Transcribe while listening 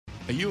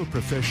Are you a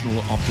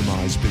professional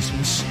optimised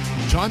business?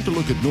 Time to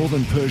look at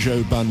Northern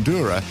Peugeot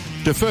Bandura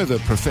to further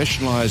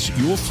professionalise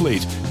your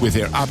fleet with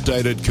their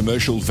updated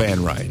commercial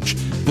van range.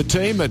 The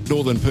team at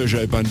Northern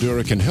Peugeot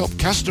Bandura can help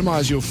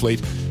customise your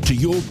fleet to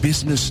your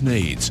business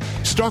needs.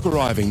 Stock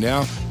arriving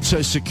now,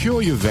 so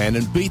secure your van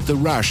and beat the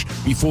rush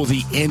before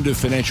the end of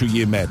financial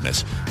year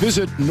madness.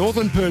 Visit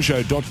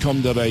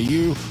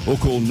northernpeugeot.com.au or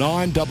call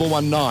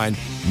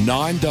 9119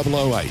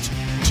 9008.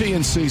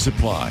 T&Cs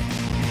apply.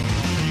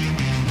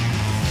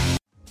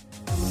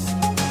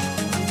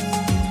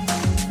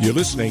 You're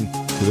listening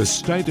to the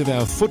State of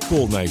Our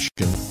Football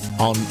Nation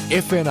on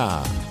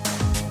FNR.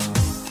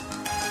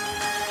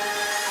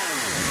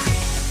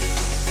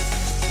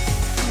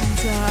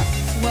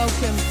 And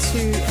welcome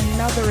to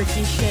another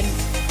edition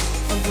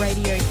of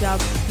Radio Dub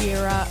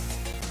here.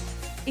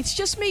 It's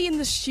just me in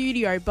the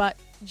studio, but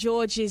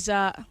George is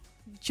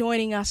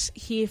joining us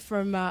here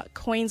from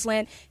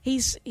Queensland.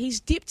 He's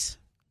dipped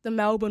the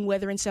Melbourne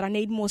weather and said, I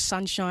need more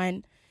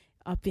sunshine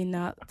up in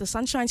the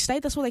Sunshine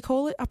State. That's what they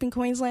call it up in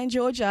Queensland,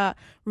 George.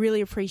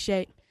 Really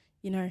appreciate,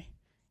 you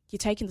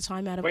taking the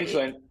time out of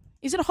Queensland.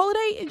 Is it a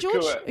holiday,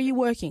 George? Or are you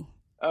working?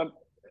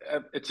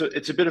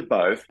 It's a bit of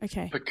both.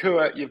 Okay.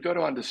 Pokuah, you've got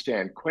to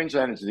understand,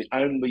 Queensland is the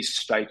only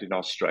state in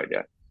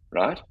Australia,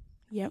 right?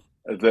 Yep.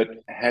 That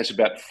has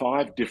about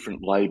 5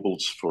 different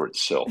labels for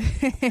itself.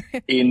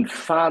 In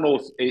far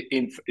north,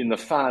 in the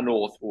far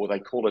north, or they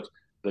call it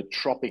the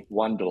Tropic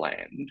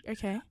Wonderland.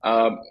 Okay.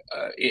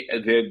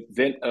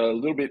 Then a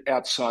little bit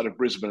outside of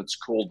Brisbane, it's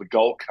called the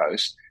Gold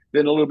Coast.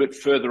 Then a little bit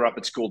further up,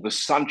 it's called the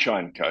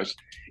Sunshine Coast.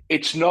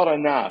 It's not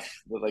enough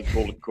that they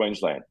call it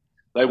Queensland.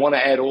 They want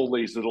to add all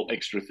these little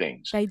extra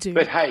things. They do.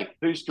 But hey,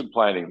 who's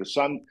complaining? The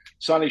sun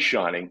is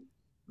shining.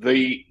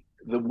 The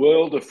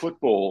world of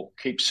football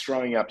keeps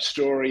throwing up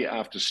story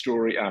after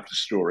story after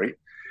story.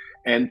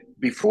 And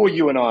before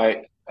you and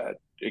I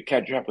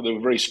catch up with a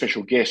very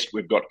special guest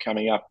we've got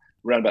coming up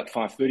around about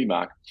 5:30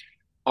 mark,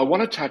 I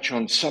want to touch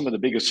on some of the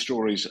biggest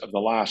stories of the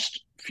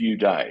last few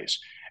days.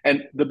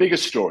 And the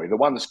biggest story, the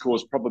one that's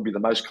caused probably the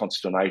most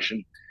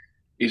consternation,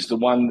 is the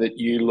one that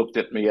you looked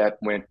at me at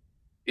and went,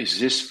 is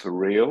this for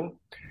real?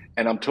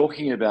 And I'm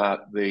talking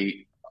about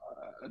the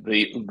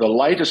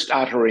latest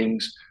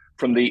utterings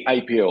from the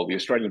APL, the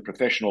Australian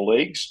Professional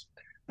Leagues,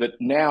 that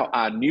now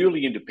are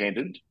newly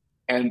independent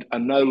and are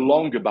no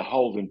longer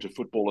beholden to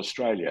Football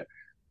Australia.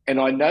 And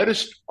I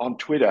noticed on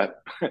Twitter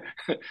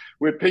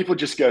where people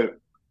just go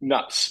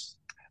nuts.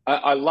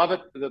 I love it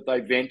that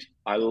they vent.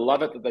 I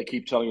love it that they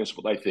keep telling us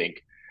what they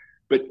think.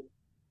 But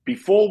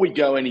before we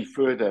go any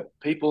further,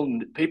 people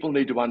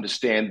need to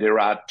understand there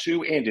are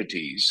 2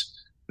 entities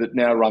that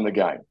now run the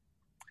game.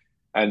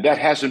 And that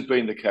hasn't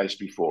been the case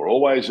before.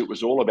 Always it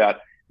was all about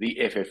the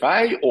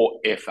FFA or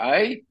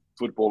FA,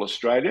 Football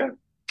Australia,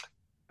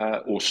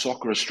 or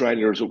Soccer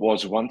Australia as it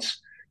was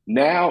once.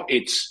 Now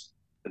it's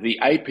the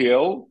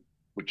APL,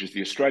 which is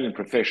the Australian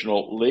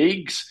Professional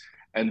Leagues,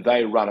 and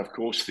they run, of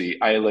course, the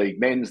A-League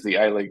Men's, the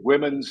A-League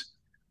Women's,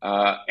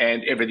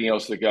 and everything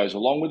else that goes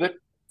along with it.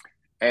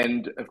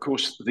 And, of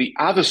course, the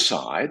other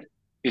side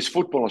is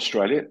Football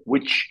Australia,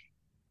 which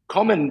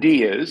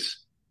commandeers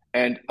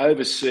and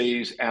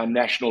oversees our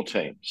national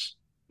teams.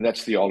 And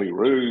that's the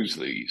Olyroos,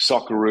 the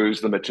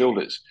Socceroos, the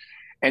Matildas.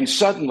 And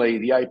suddenly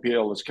the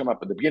APL has come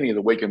up at the beginning of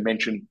the week and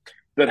mentioned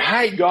that,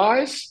 hey,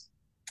 guys,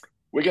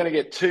 we're going to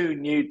get 2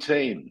 new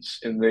teams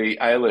in the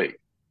A-League.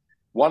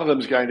 One of them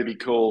is going to be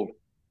called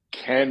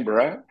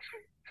Canberra.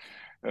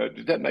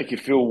 Did that make you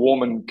feel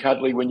warm and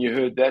cuddly when you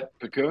heard that,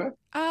 Pokuah?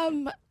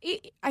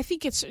 I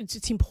think it's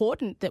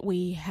important that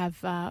we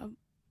have, a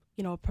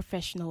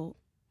professional.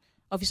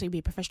 Obviously, it'll be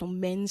a professional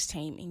men's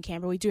team in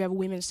Canberra. We do have a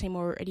women's team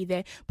already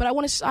there, but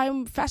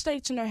I'm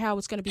fascinated to know how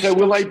it's going to be. So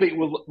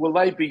will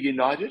they be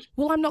united?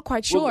 Well, I'm not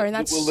quite sure,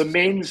 will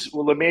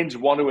the men's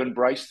want to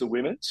embrace the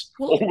women's,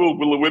 or will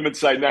the women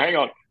say, "No, hang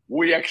on,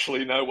 we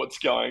actually know what's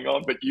going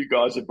on, but you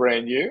guys are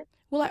brand new"?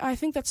 Well, I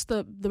think that's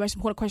the most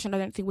important question. I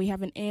don't think we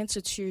have an answer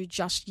to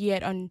just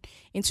yet,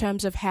 in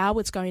terms of how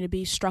it's going to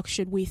be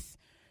structured. With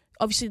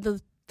obviously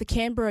the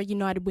Canberra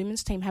United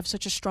women's team have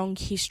such a strong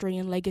history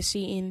and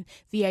legacy in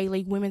the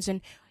A-League women's, and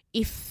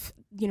if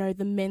the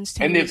men's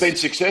team, and they've been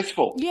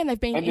successful. Yeah, and they've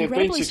been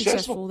incredibly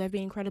successful. They've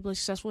been incredibly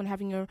successful and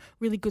having a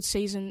really good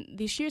season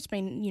this year. It's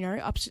been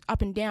ups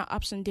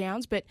and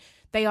downs, but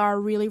they are a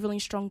really, really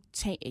strong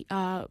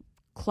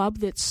club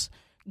that's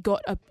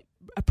got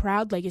a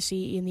proud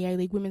legacy in the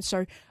A-League women.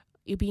 So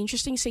it'll be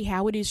interesting to see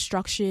how it is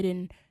structured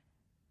and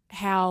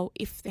how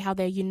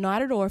they're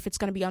united, or if it's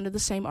going to be under the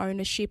same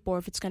ownership, or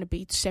if it's going to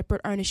be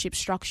separate ownership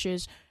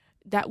structures.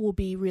 That will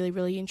be really,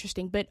 really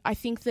interesting. But I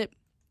think that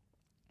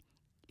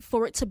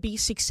for it to be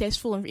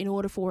successful, and in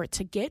order for it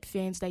to get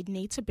fans, they'd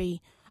need to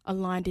be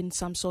aligned in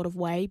some sort of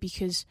way,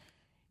 because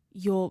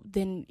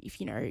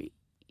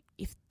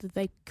if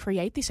they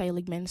create this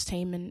A-League men's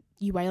team and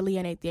you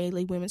alienate the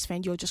A-League women's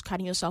fan, you're just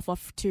cutting yourself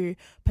off to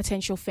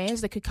potential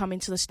fans that could come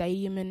into the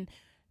stadium, and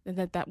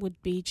that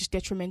would be just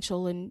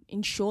detrimental and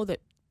ensure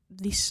that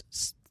this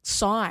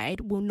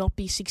side will not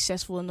be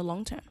successful in the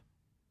long term.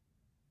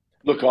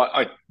 Look,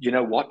 you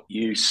know what?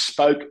 You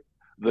spoke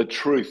the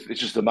truth.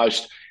 This is the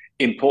most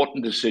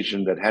important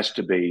decision that has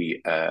to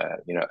be,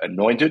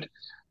 anointed.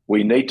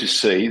 We need to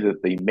see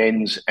that the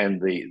men's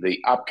and the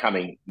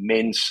upcoming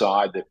men's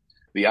side that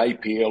the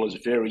APL is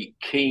very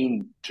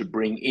keen to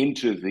bring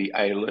into the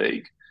A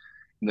League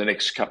in the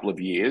next couple of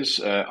years.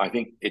 I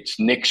think it's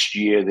next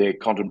year they're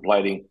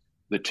contemplating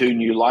the two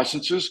new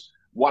licenses.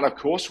 One, of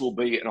course, will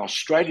be an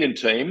Australian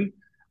team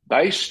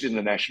based in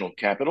the national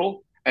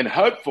capital and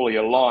hopefully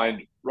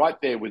aligned right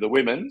there with the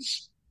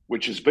women's,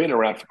 which has been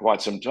around for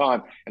quite some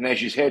time. And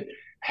as you said,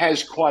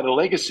 has quite a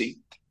legacy.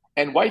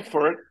 And wait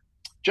for it,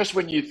 just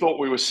when you thought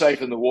we were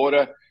safe in the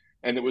water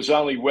and it was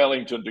only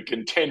Wellington to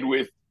contend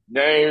with,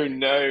 no,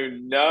 no,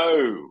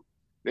 no.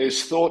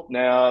 There's thought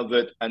now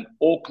that an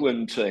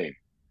Auckland team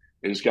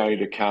is going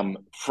to come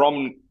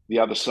from the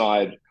other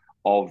side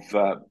of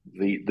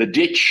the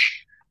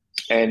ditch.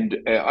 And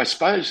I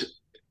suppose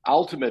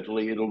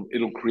ultimately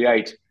it'll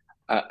create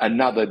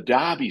another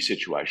derby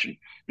situation,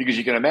 because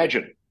you can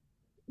imagine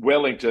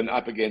Wellington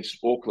up against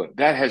Auckland.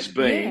 That has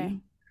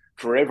been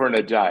forever and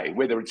a day,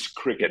 whether it's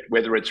cricket,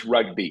 whether it's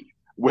rugby,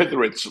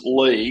 whether it's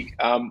league.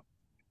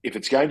 If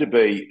it's going to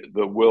be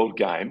the world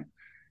game,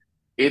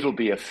 it'll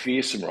be a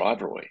fearsome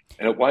rivalry,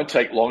 and it won't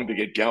take long to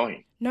get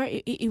going. No,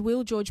 it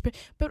will, George.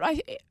 But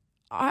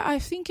I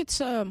think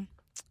it's a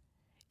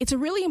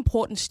really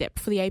important step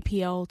for the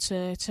APL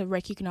to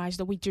recognise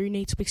that we do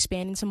need to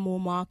expand into more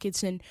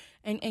markets and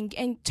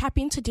tap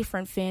into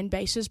different fan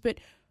bases. But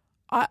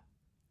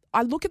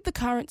I look at the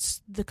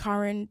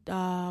current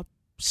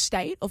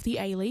state of the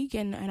A League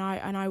and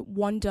I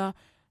wonder,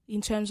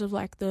 in terms of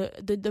like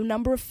the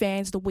number of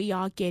fans that we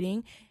are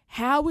getting,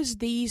 how are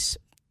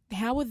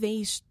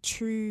these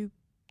two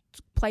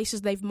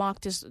places they've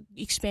marked as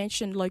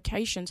expansion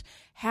locations,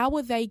 how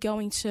are they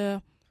going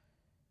to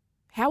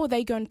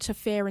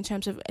fare in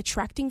terms of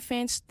attracting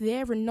fans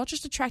there, and not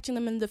just attracting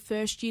them in the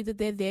first year that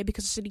they're there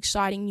because it's an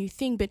exciting new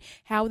thing, but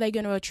how are they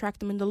going to attract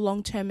them in the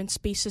long term and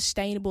be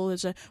sustainable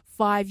as a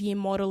 5-year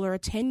model or a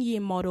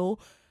 10-year model?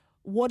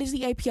 What is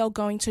the APL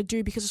going to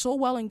do? Because it's all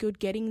well and good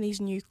getting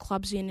these new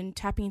clubs in and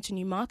tapping into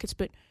new markets,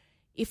 but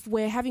if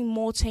we're having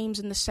more teams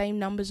and the same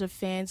numbers of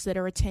fans that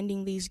are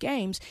attending these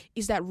games,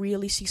 is that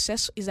really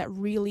success? Is that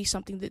really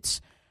something that's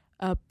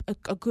a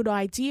good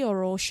idea,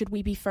 or should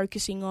we be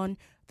focusing on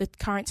the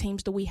current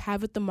teams that we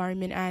have at the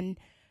moment and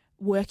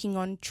working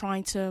on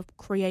trying to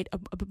create a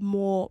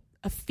more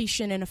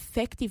efficient and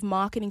effective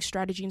marketing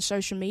strategy and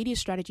social media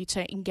strategy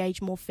to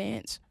engage more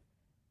fans?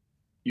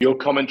 Your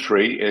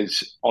commentary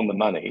is on the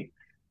money,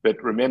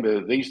 but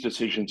remember, these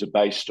decisions are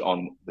based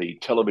on the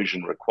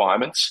television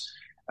requirements.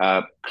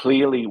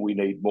 Clearly, we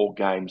need more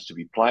games to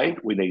be played.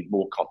 We need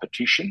more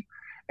competition,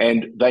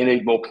 and they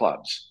need more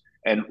clubs.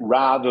 And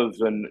rather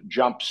than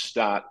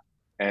jumpstart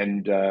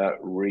and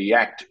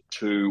react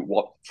to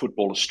what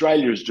Football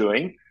Australia is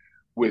doing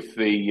with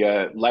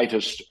the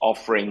latest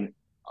offering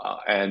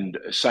and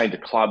saying to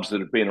clubs that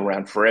have been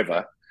around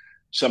forever,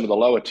 some of the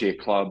lower tier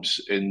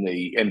clubs in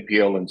the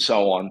NPL and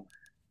so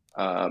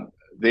on,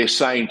 they're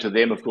saying to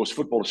them, of course,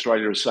 Football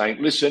Australia is saying,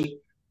 listen,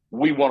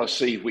 we want to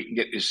see if we can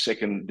get this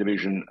second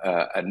division,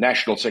 a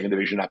national second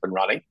division, up and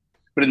running.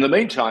 But in the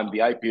meantime, the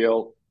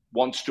APL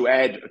wants to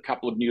add a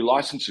couple of new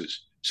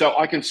licenses. So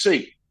I can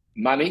see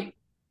money.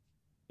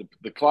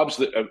 The clubs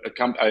that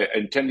are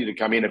intending to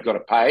come in have got to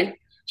pay.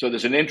 So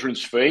there's an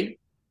entrance fee.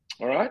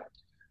 All right.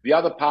 The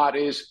other part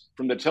is,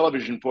 from the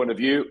television point of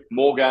view,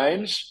 more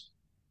games.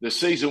 The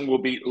season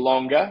will be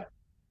longer.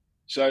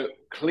 So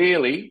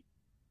clearly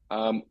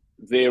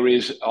there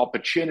is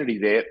opportunity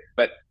there.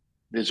 But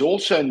there's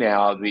also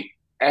now the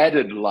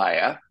added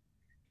layer.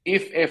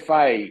 If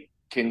FA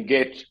can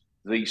get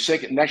the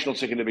national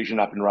second division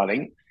up and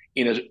running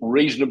in a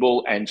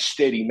reasonable and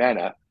steady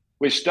manner,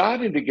 we're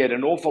starting to get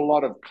an awful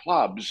lot of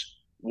clubs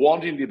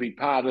wanting to be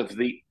part of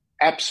the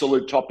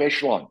absolute top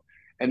echelon.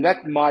 And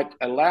that might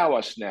allow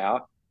us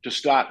now to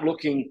start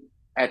looking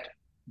at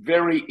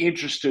very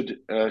interesting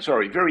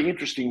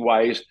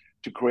ways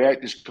to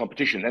create this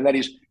competition. And that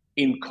is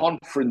in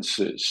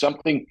conferences,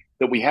 something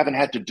that we haven't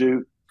had to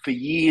do for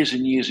years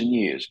and years and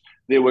years.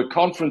 There were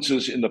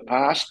conferences in the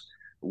past,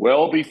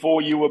 well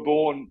before you were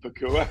born,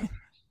 Pokuah,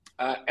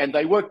 and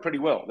they worked pretty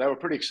well. They were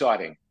pretty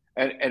exciting.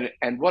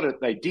 And what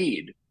they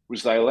did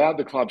was they allowed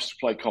the clubs to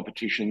play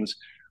competitions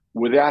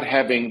without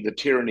having the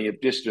tyranny of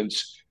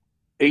distance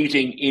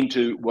eating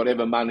into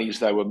whatever monies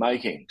they were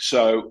making.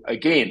 So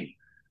again,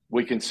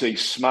 we can see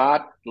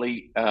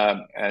smartly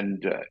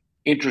and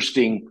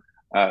interesting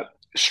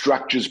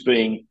structures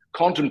being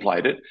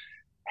contemplated.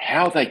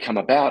 How they come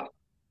about,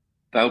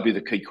 they'll be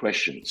the key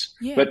questions.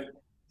 Yeah. But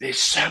there's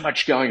so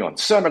much going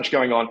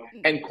on.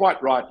 And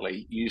quite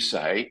rightly, you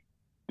say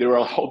there are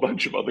a whole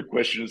bunch of other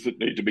questions that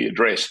need to be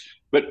addressed.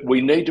 But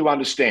we need to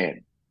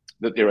understand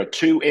that there are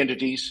two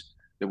entities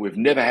that we've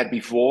never had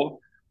before.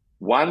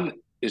 One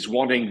is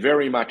wanting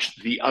very much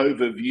the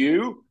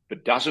overview,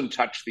 but doesn't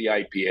touch the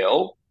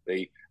APL,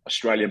 the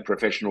Australian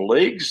Professional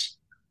Leagues.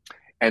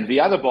 And the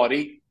other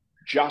body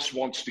just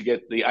wants to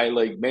get the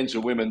A-League men's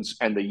and women's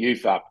and the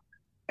youth up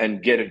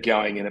and get it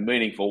going in a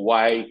meaningful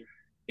way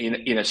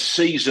in a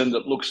season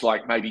that looks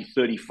like maybe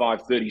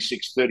 35,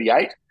 36,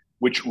 38,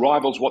 which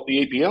rivals what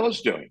the EPL is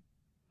doing.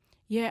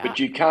 Yeah. But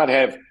you can't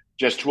have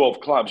just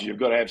 12 clubs. You've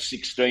got to have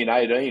 16,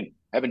 18,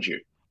 haven't you?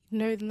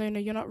 No,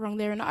 you're not wrong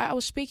there. And I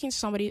was speaking to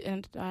somebody,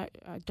 and I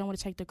don't want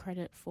to take the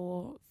credit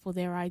for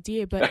their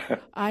idea, but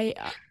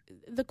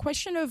the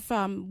question of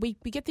we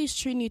get these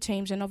 2 new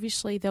teams, and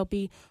obviously there'll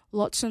be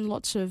lots and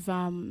lots of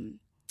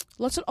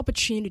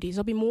opportunities.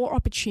 There'll be more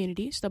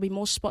opportunities. There'll be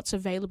more spots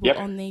available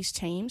on these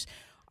teams.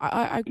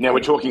 Now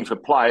we're talking for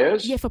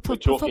players. Yeah, for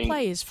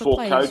players. For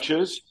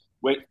coaches.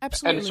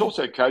 Absolutely. And it's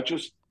also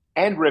coaches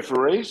and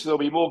referees. There'll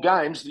be more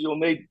games. You'll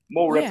need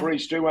more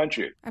referees too, won't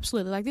you?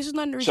 Absolutely. Like, this is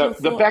not an original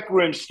thought. The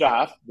backroom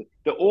staff,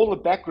 all the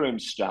backroom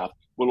staff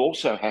will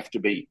also have to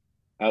be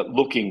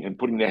looking and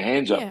putting their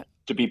hands up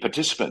to be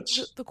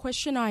participants. The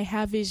question I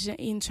have is,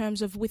 in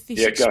terms of with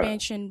this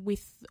expansion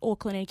with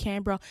Auckland and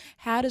Canberra,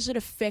 how does it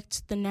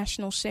affect the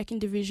national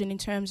second division in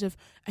terms of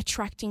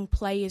attracting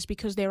players?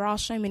 Because there are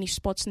so many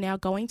spots now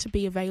going to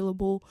be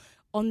available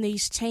on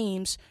these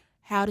teams.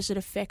 How does it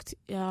affect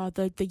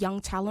the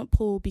young talent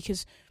pool?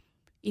 Because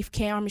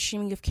I'm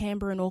assuming if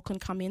Canberra and Auckland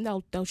come in,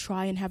 they'll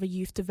try and have a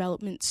youth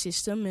development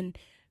system, and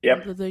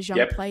those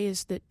young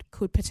players that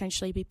could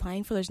potentially be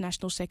playing for those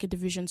national second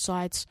division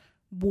sides,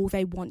 will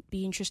they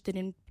be interested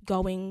in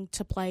going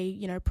to play,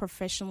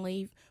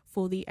 professionally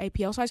for the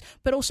APL sides?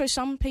 But also,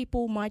 some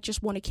people might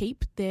just want to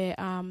keep their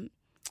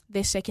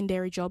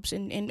secondary jobs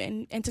and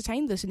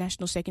entertain this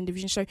national second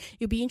division. So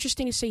it'll be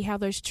interesting to see how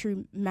those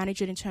two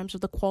manage it in terms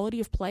of the quality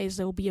of players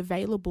that will be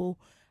available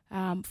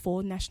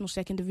for national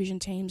second division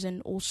teams,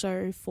 and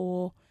also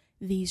for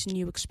these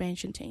new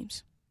expansion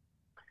teams.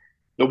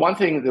 The one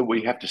thing that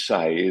we have to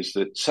say is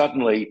that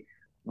suddenly,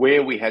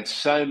 where we had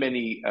so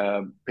many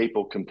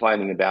people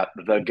complaining about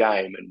the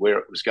game and where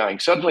it was going,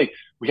 suddenly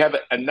we have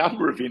a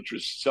number of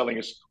interests telling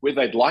us where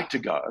they'd like to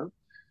go,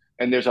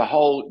 and there's a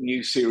whole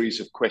new series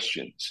of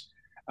questions.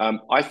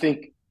 I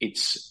think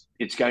it's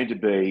going to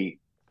be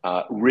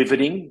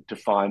riveting to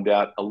find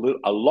out a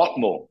lot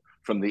more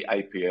from the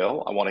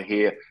APL. I want to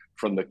hear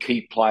from the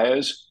key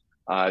players,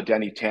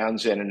 Danny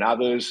Townsend and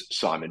others,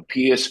 Simon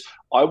Pearce.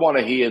 I want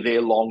to hear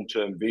their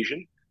long-term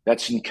vision.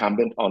 That's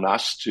incumbent on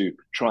us to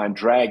try and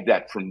drag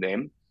that from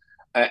them.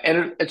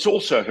 And it's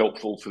also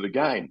helpful for the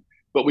game.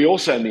 But we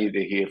also need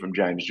to hear from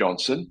James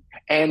Johnson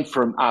and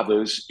from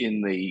others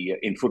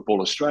in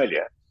Football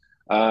Australia,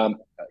 the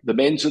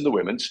men's and the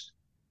women's,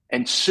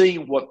 and see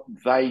what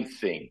they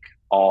think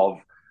of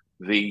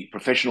the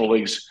professional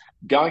leagues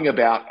going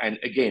about and,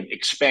 again,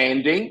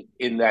 expanding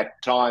in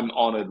that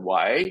time-honoured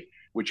way,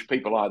 which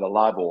people either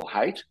love or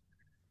hate.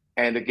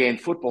 And again,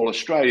 Football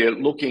Australia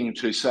looking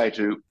to say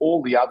to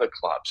all the other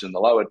clubs in the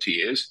lower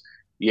tiers,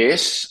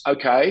 yes,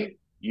 okay,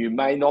 you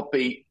may not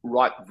be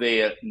right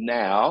there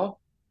now,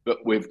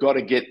 but we've got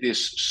to get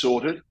this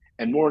sorted.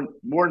 And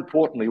more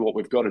importantly, what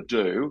we've got to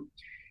do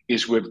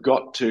is we've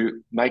got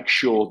to make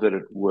sure that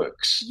it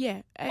works.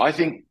 Yeah, I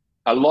think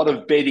a lot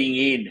of bedding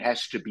in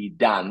has to be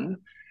done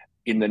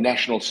in the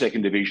national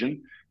second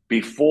division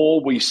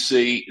before we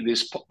see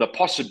the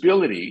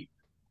possibility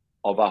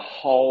of a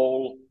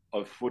whole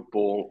of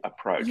football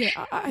approach,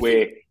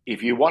 where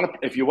if you want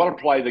to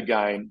play the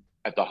game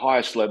at the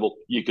highest level,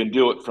 you can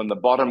do it from the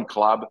bottom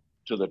club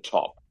to the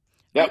top.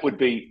 That would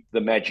be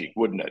the magic,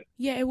 wouldn't it?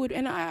 Yeah, it would.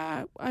 And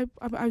I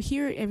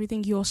hear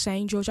everything you're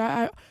saying, George.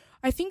 I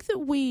think that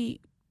we,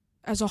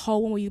 as a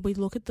whole, when we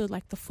look at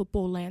the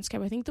football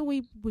landscape, I think that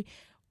we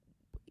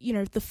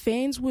the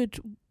fans would.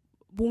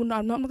 Well, no,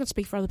 I'm not going to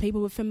speak for other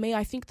people, but for me,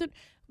 I think that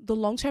the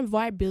long-term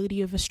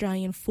viability of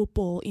Australian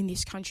football in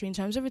this country, in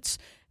terms of its,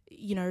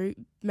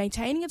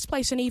 maintaining its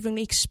place and even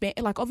expand,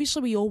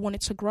 obviously we all want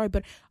it to grow,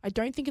 but I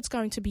don't think it's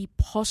going to be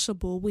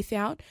possible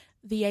without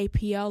the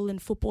APL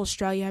and Football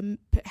Australia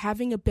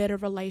having a better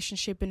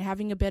relationship and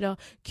having a better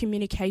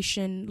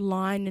communication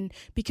line, and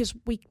because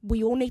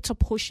we all need to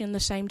push in the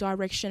same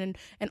direction,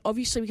 and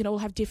obviously we can all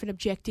have different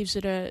objectives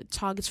that are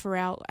targets for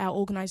our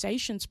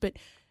organisations, but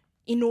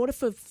in order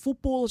for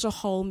football as a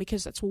whole,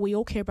 because that's what we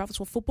all care about, that's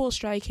what Football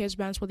Australia cares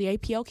about, that's what the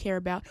APL care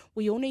about,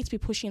 we all need to be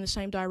pushing in the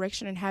same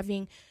direction and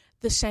having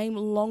the same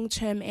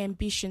long-term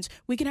ambitions.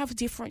 We can have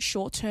different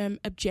short-term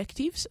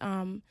objectives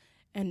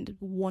and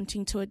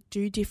wanting to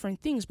do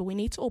different things, but we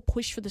need to all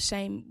push for the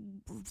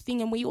same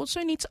thing. And we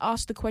also need to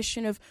ask the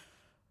question of,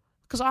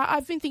 because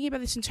I've been thinking about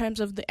this in terms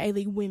of the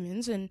A-League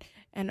Women's and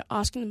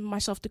asking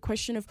myself the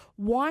question of,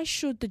 why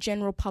should the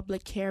general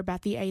public care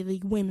about the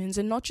A-League Women's?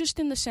 And not just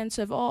in the sense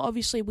of,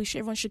 obviously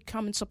everyone should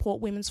come and support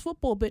women's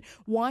football, but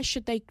why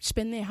should they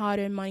spend their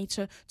hard-earned money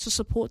to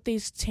support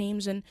these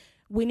teams? And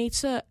we need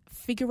to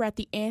figure out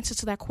the answer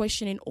to that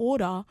question in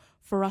order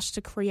for us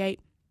to create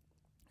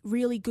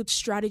really good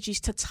strategies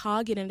to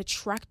target and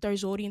attract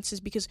those audiences,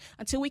 because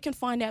until we can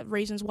find out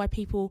reasons why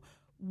people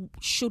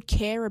should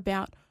care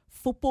about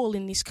football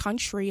in this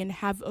country and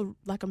have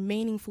a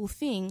meaningful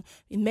thing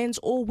in men's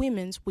or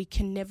women's, we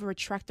can never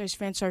attract those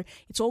fans. So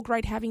it's all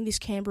great having this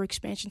Canberra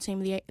expansion team,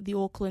 the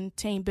Auckland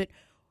team, but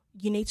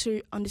you need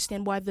to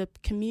understand why the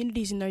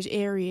communities in those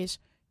areas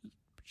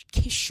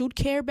should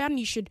care about it, and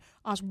you should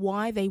ask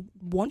why they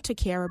want to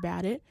care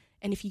about it.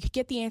 And if you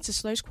get the answers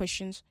to those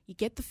questions, you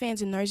get the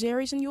fans in those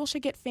areas, and you also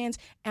get fans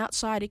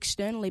outside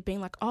externally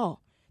being like, oh,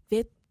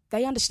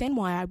 they understand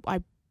why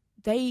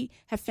they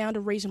have found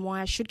a reason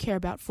why I should care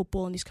about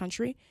football in this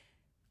country.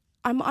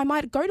 I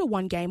might go to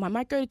one game, I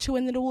might go to two,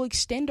 and then it will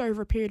extend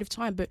over a period of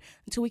time. But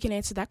until we can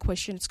answer that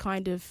question, it's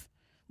kind of,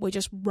 we're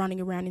just running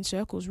around in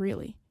circles,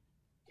 really.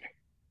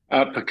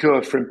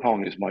 Pokuah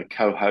Frimpong is my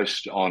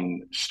co-host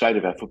on State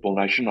of Our Football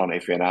Nation on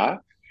FNR,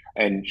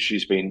 and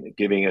she's been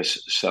giving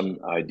us some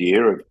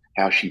idea of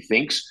how she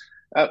thinks.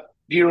 Do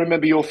you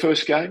remember your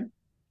first game?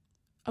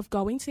 Of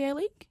going to the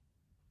A-League?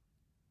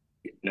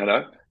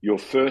 No. Your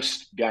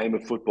first game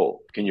of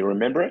football. Can you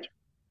remember it?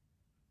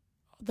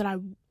 That I...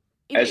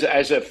 As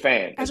a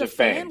fan. As a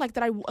fan? Like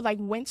that I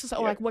went to...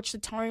 Or like watched the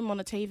time on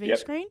a TV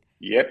screen?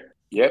 Yep.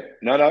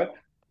 No.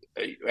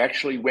 You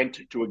actually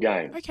went to a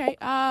game. Okay.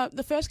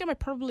 The first game I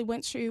probably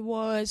went to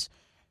was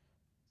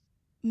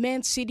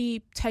Man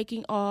City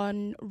taking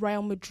on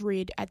Real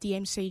Madrid at the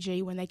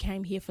MCG when they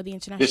came here for the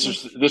international.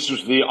 This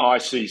was the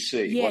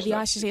ICC. Yeah, the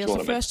ICC. It was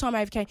the first time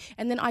I ever came.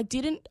 And then I'm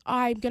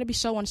going to be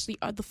so honest,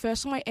 the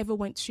first time I ever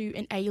went to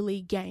an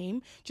A-League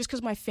game, just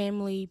because my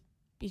family,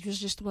 it was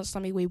just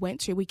something we went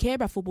to. We care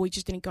about football, we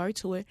just didn't go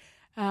to it.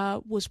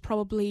 Was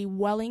probably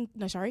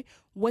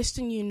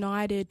Western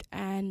United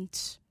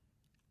and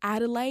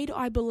Adelaide,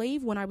 I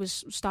believe, when I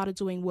started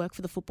doing work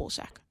for the football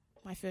sack.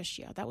 My first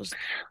year. That was...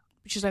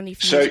 Which is only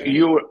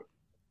you were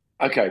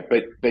okay,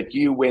 but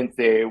you went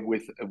there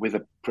with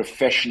a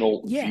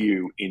professional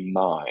view in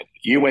mind.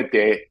 You went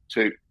there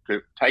to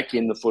take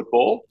in the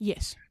football,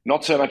 yes,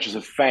 not so much as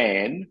a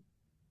fan,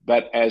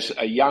 but as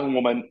a young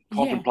woman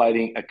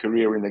contemplating a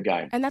career in the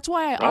game. And that's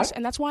why I asked.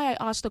 And that's why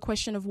I asked the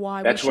question of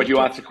why. That's what you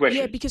asked the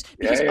question. Yeah, because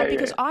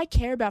I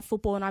care about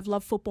football and I've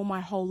loved football my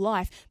whole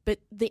life. But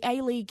the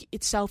A-League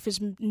itself has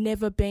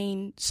never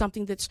been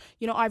something that's,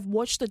 I've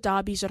watched the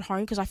derbies at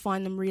home because I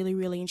find them really,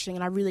 really interesting,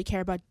 and I really care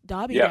about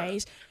derby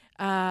days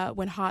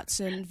when Hearts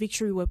and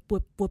Victory were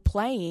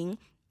playing.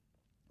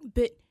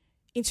 But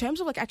in terms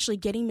of like actually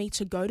getting me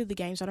to go to the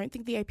games, I don't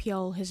think the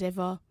APL has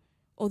ever.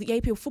 Or the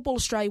APL Football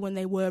Australia, when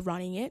they were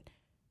running it,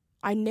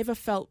 I never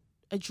felt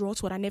a draw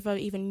to it. I never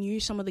even knew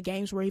some of the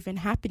games were even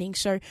happening.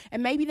 So,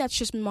 and maybe that's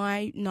just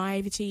my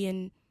naivety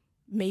and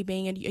me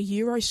being a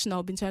Euro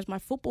snob in terms of my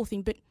football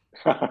thing. But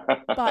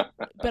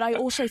I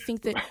also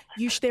think that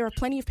there are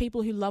plenty of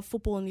people who love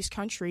football in this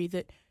country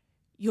that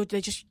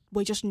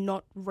we're just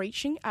not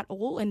reaching at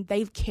all, and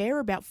they care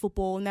about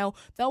football, and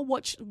they'll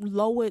watch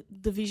lower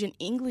division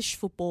English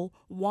football.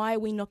 Why are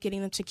we not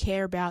getting them to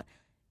care about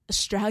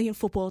Australian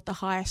football at the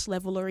highest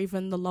level or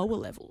even the lower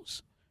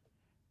levels?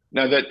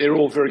 No, they're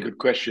all very good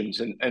questions,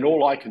 and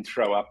all I can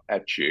throw up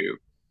at you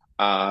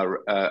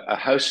are a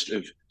host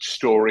of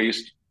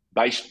stories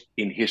based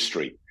in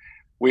history.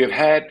 We have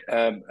had,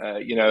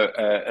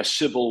 a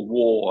civil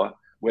war,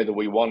 whether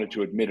we wanted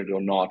to admit it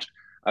or not,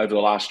 over the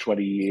last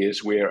 20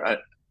 years, where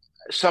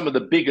some of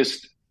the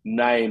biggest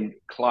named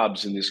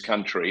clubs in this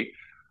country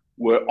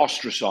were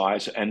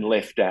ostracised and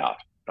left out,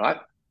 right?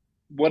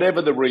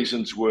 Whatever the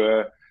reasons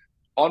were,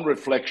 on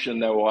reflection,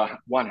 they were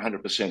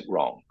 100%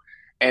 wrong.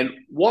 And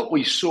what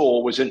we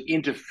saw was an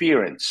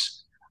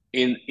interference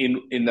in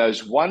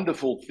those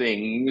wonderful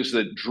things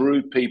that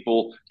drew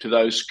people to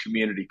those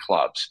community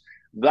clubs.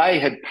 They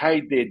had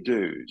paid their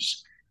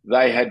dues.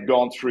 They had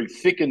gone through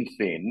thick and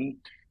thin,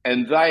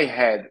 and they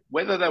had,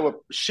 whether they were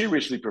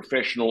seriously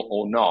professional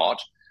or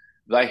not,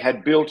 they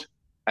had built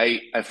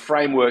a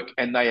framework,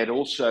 and they had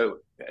also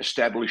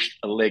established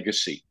a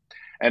legacy.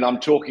 And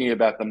I'm talking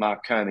about the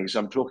Marconis.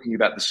 I'm talking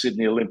about the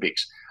Sydney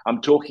Olympics.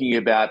 I'm talking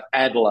about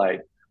Adelaide.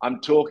 I'm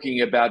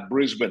talking about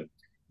Brisbane.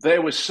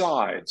 There were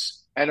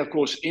sides. And, of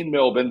course, in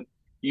Melbourne,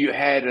 you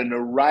had an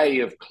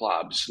array of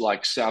clubs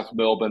like South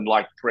Melbourne,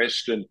 like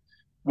Preston,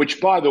 which,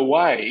 by the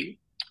way,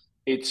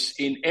 it's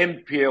in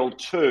MPL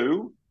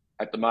 2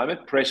 at the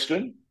moment,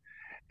 Preston,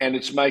 and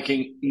it's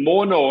making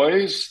more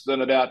noise than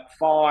about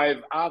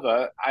 5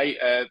 other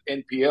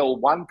NPL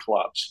 1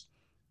 clubs.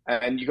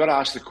 And you've got to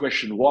ask the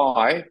question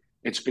why.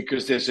 It's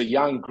because there's a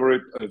young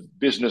group of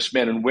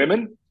businessmen and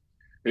women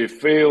who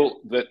feel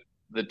that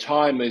the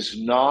time is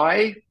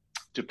nigh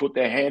to put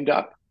their hand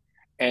up,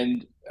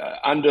 and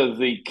under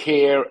the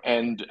care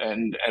and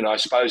I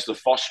suppose the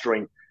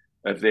fostering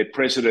of their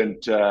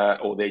president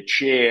or their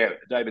chair,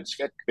 David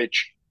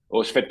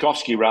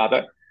Svetkovsky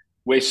rather,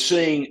 we're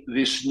seeing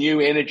this new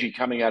energy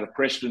coming out of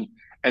Preston,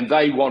 and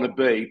they want to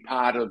be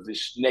part of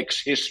this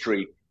next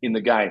history in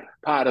the game,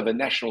 part of a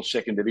national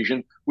second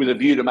division with a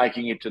view to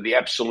making it to the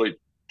absolute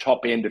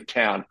top end of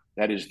town,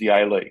 that is the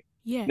A-League.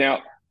 Yeah.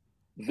 Now,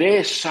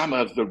 there's some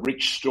of the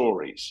rich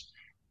stories.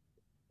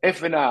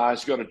 FNR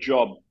has got a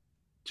job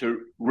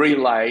to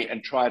relay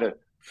and try to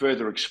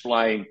further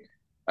explain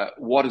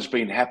what has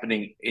been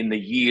happening in the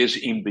years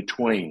in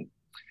between.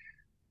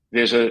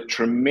 There's a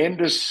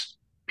tremendous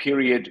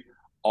period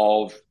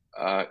of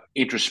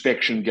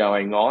introspection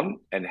going on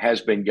and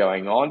has been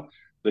going on.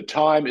 The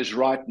time is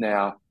right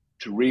now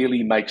to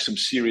really make some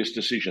serious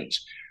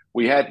decisions.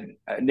 We had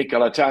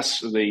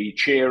Nicolatas, the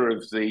chair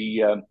of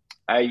the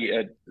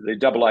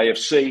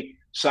AAFC,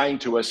 saying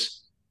to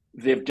us,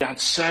 they've done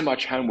so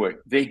much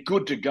homework. They're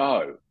good to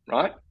go,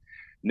 right?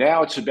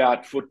 Now it's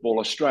about Football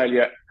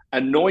Australia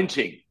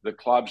anointing the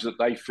clubs that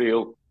they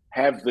feel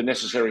have the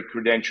necessary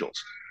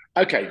credentials.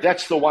 Okay,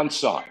 that's the one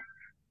side.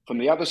 From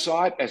the other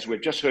side, as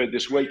we've just heard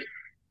this week,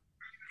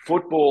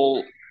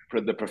 football, for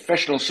the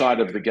professional side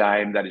of the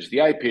game, that is the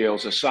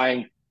APLs, are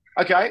saying,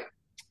 okay,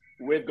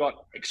 we've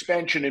got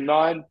expansion in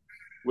mind.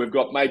 We've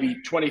got maybe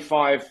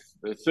 $25,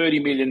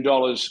 $30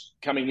 million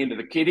coming into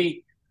the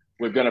kitty.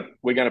 We're going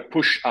to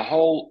push a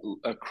whole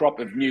crop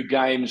of new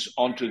games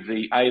onto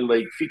the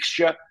A-League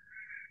fixture,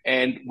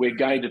 and we're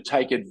going to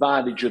take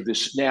advantage of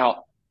this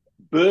now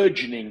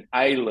burgeoning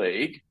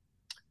A-League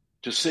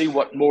to see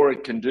what more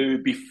it can do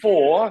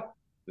before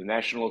the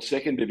National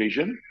Second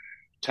Division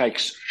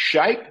takes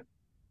shape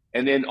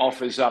and then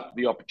offers up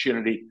the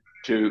opportunity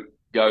to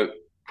go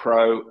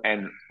pro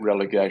and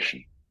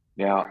relegation.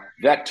 Now,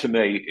 that to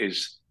me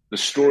is the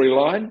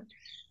storyline.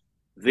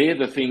 They're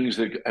the things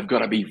that have got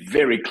to be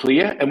very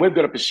clear, and we've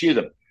got to pursue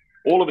them.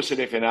 All of us at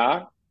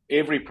FNR,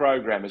 every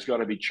program has got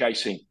to be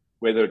chasing,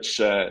 whether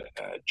it's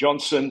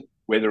Johnson,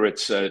 whether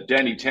it's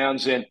Danny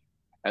Townsend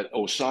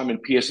or Simon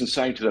Pearson,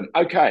 saying to them,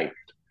 okay,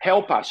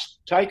 help us,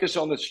 take us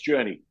on this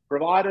journey,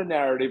 provide a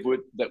narrative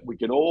that we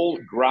can all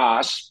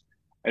grasp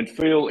and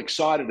feel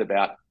excited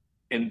about,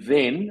 and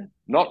then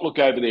not look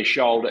over their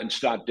shoulder and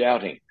start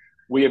doubting.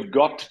 We have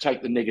got to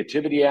take the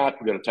negativity out.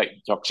 We've got to take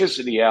the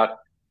toxicity out.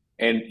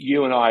 And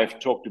you and I have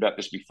talked about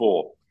this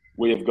before.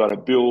 We have got to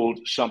build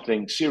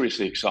something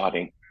seriously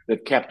exciting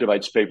that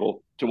captivates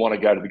people to want to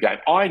go to the game.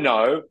 I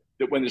know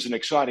that when there's an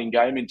exciting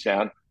game in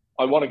town,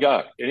 I want to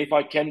go. And if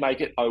I can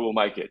make it, I will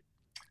make it.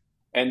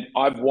 And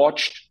I've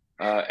watched,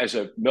 as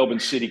a Melbourne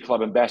City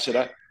Club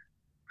ambassador,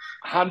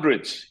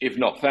 hundreds, if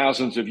not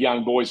thousands, of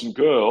young boys and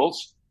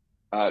girls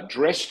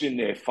dressed in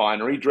their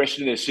finery, dressed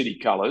in their city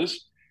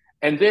colours,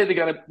 and they're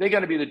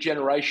going to be the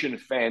generation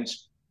of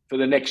fans for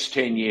the next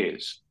 10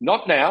 years.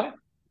 Not now.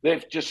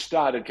 They've just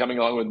started coming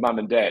along with mum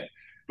and dad.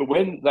 But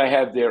when they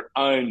have their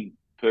own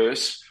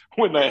purse,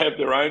 when they have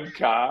their own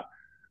car,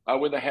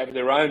 when they have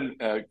their own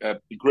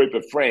group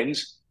of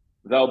friends,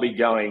 they'll be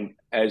going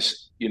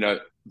as,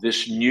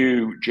 this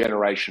new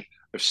generation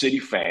of City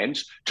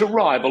fans to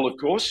rival, of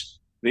course,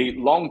 the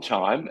long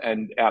time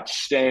and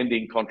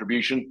outstanding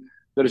contribution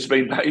that has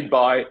been made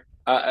by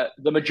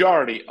the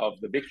majority of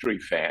the Victory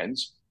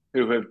fans,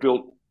 who have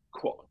built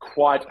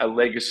quite a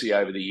legacy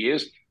over the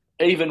years,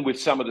 even with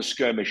some of the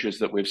skirmishes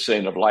that we've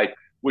seen of late,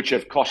 which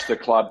have cost the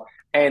club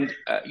and,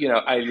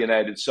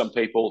 alienated some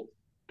people,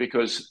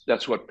 because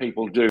that's what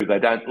people do. They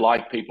don't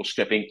like people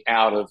stepping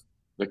out of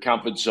the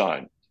comfort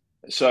zone.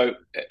 So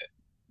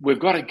we've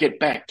got to get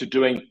back to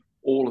doing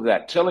all of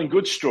that, telling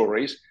good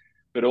stories,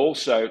 but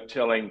also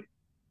telling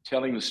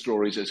the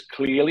stories as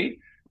clearly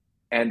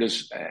and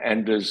as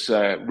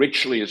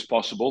richly as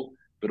possible,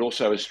 but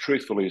also as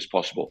truthfully as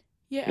possible.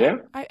 Yeah?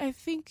 I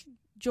think,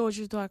 George,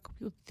 like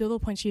the other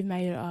points you've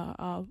made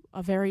are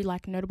very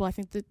notable. I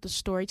think that the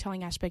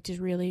storytelling aspect is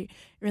really,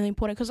 really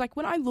important, because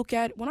when I look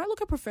at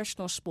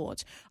professional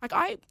sports,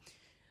 I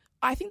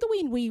think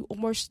that we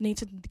almost need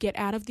to get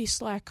out of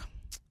this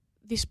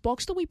this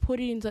box that we put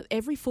it in, that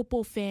every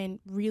football fan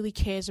really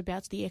cares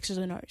about the X's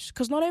and O's,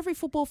 because not every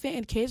football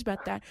fan cares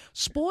about that.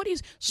 Sport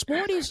is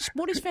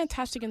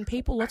fantastic, and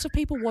lots of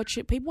people watch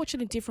it. People watch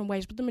it in different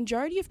ways, but the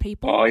majority of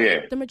people,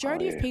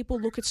 of people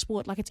look at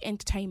sport like it's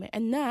entertainment,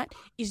 and that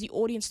is the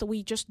audience that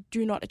we just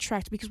do not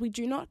attract, because we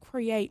do not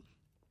create.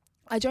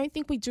 I don't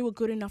think we do a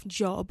good enough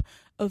job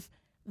of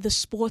the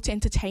sports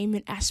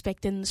entertainment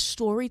aspect and the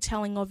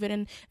storytelling of it,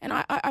 and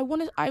I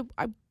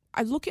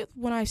look at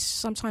when I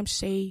sometimes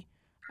see.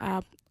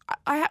 I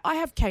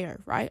have KO,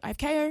 right? I have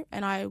KO,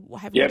 and I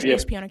have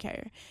ESPN on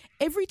KO.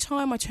 Every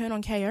time I turn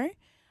on KO,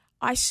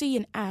 I see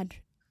an ad.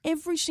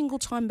 Every single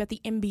time about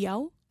the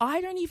NBL, I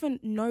don't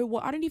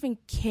even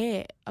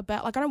care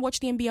about, I don't watch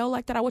the NBL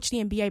like that. I watch the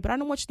NBA, but I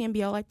don't watch the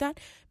NBL like that.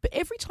 But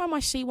every time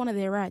I see one of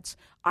their ads,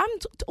 I'm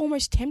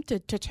almost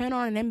tempted to turn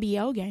on an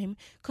NBL game,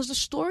 because the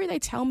story they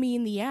tell me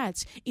in the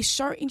ads is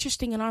so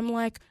interesting, and I'm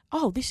like,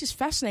 oh, this is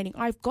fascinating.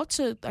 I've got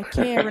to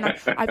care, and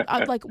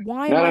I like,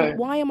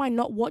 why am I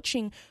not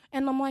watching?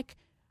 And I'm like,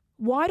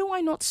 why do I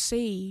not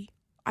see?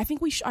 I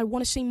think I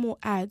want to see more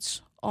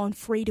ads on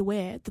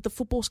free-to-air that the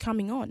football's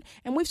coming on.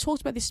 And we've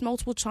talked about this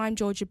multiple times,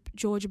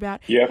 George,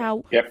 about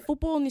how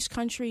football in this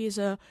country is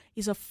a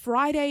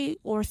Friday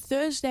or a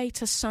Thursday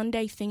to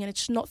Sunday thing, and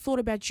it's not thought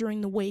about during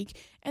the week,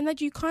 and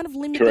that you kind of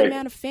limit the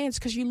amount of fans,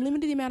 because you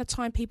limit the amount of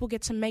time people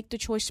get to make the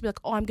choice to be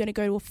like, oh, I'm going to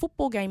go to a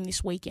football game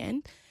this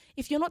weekend.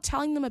 If you're not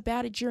telling them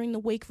about it during the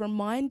week,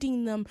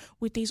 reminding them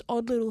with these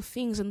odd little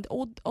things and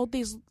all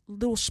these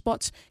little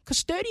spots,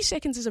 because 30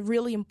 seconds is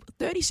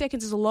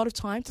a lot of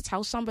time to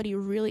tell somebody a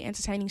really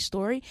entertaining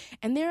story.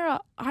 And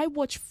I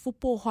watch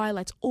football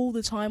highlights all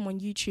the time on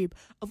YouTube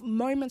of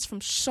moments from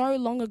so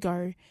long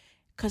ago,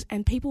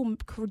 and people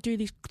do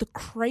the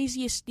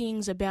craziest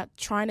things about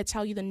trying to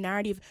tell you the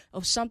narrative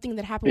of something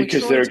that happened.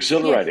 Because they're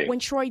exhilarating. Yeah, when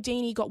Troy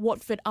Deeney got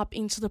Watford up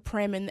into the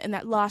Prem and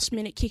that last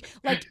minute kick,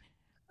 like.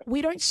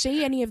 We don't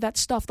see any of that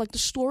stuff. Like, the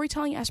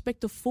storytelling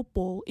aspect of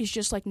football is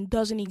just like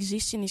doesn't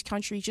exist in this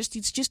country. It's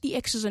just the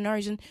X's and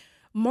O's, and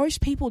most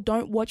people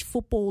don't watch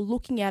football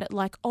looking at it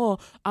like, oh,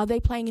 are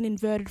they playing an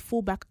inverted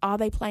fullback? Are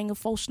they playing a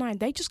false nine?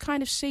 They just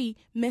kind of see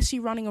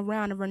Messi running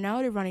around and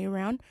Ronaldo running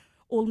around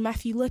or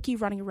Matthew Leckie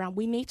running around.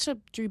 We need to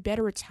do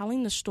better at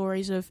telling the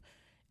stories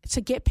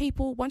to get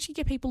people. Once you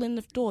get people in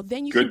the door,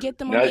 then you can get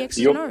them on the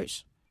X's and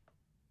O's.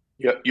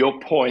 Your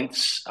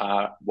points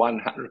are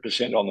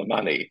 100% on the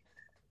money.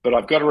 But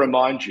I've got to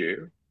remind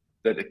you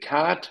that it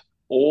can't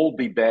all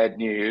be bad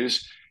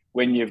news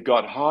when you've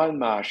got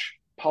Hindmarsh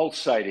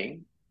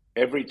pulsating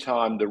every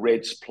time the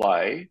Reds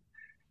play,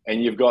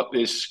 and you've got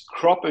this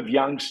crop of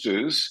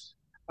youngsters.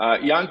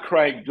 Young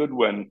Craig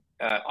Goodwin,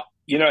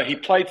 he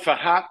played for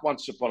Hart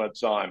once upon a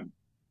time,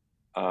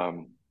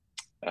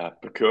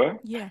 Pokuah.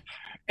 Yeah.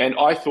 And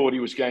I thought he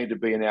was going to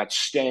be an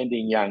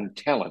outstanding young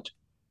talent,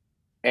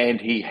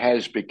 and he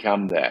has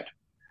become that.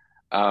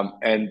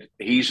 And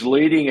he's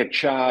leading a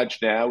charge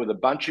now with a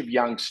bunch of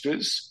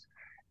youngsters.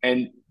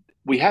 And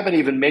we haven't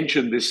even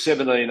mentioned this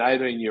 17,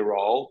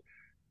 18-year-old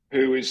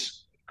who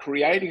is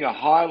creating a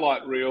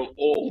highlight reel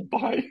all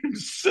by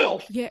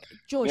himself. Yeah,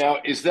 George. Now,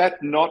 is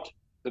that not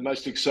the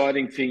most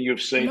exciting thing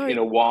you've seen in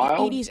a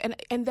while? It is.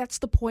 And that's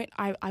the point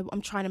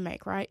I'm trying to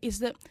make, right? Is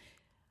that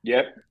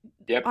Yep.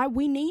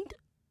 We need,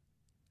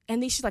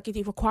 and this is like,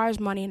 it requires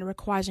money and it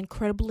requires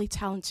incredibly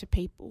talented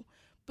people.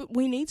 But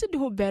we need to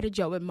do a better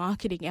job at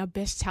marketing our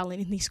best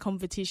talent in these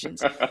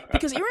competitions.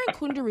 Because Iran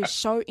Kunda is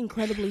so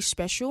incredibly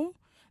special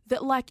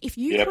that, like, if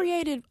you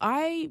created...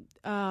 I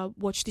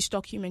watched this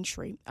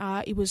documentary.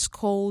 It was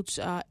called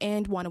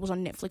And One. It was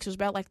on Netflix. It was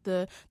about, like,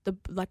 the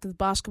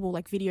basketball,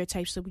 like,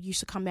 videotapes that used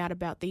to come out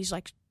about these,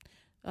 like...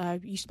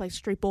 used to play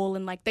street ball,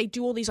 and, like, they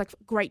do all these, like,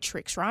 great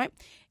tricks, right?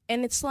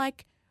 And it's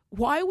like...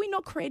 Why are we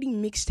not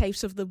creating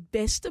mixtapes of the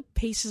best of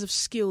pieces of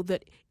skill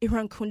that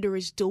Iran Kunda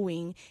is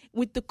doing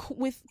with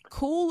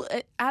cool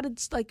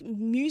added like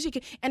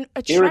music and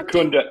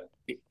attracting...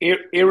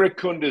 Iran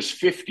Kunda's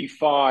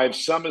 55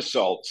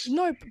 somersaults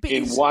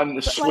in one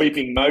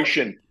sweeping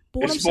motion.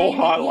 It's more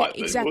highlight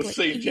than we'll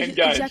see 10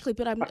 games. Exactly,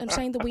 but I'm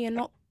saying that we are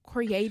not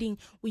creating...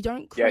 We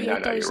don't create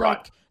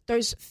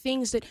those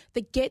things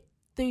that get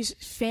these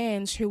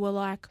fans who are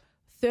like...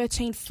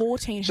 13,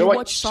 14 who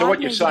watch so what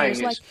you're saying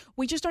is, like,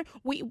 we just don't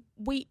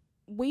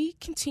we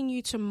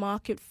continue to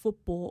market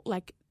football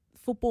like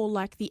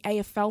the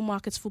AFL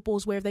markets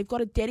footballs, where they've got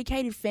a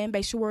dedicated fan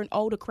base who are an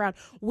older crowd.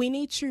 We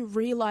need to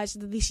realize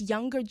that this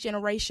younger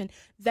generation,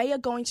 they are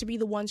going to be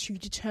the ones who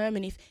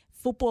determine if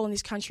football in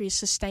this country is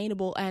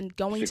sustainable and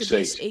going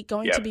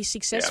to be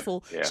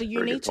successful. So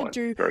you need to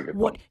do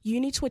you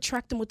need to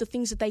attract them with the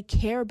things that they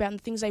care about and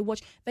the things they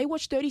watch. They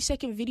watch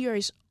 30-second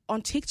videos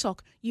on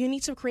TikTok. You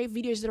need to create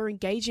videos that are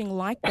engaging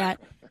like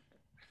that.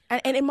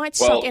 And it might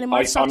suck. And it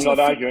might suck.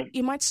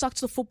 It might suck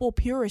to the football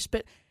purist,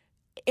 but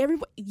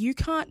you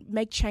can't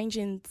make change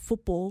in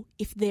football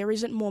if there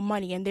isn't more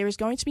money, and there is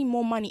going to be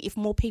more money if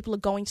more people are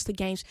going to the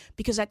games,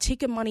 because that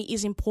ticket money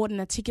is important.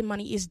 That ticket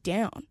money is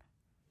down.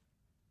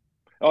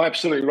 Oh,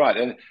 absolutely right.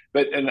 And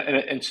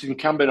it's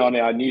incumbent on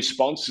our new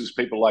sponsors,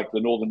 people like the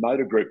Northern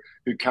Motor Group,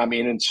 who come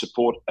in and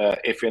support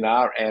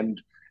FNR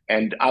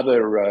and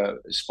other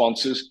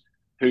sponsors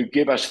who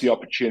give us the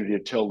opportunity to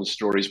tell the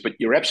stories. But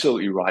you're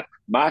absolutely right.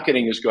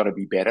 Marketing has got to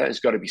be better. It's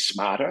got to be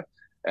smarter.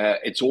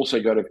 It's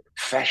also got to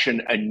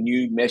fashion a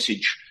new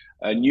message,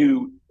 a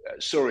new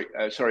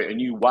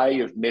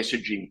way of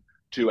messaging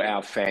to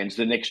our fans,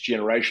 the next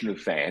generation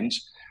of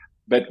fans.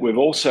 But we've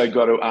also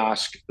got to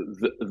ask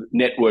the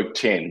Network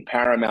 10,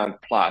 Paramount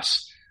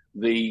Plus,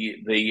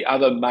 the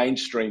other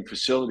mainstream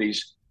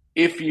facilities,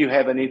 if you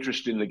have an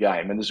interest in the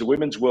game. And there's a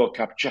Women's World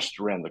Cup just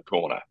around the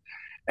corner.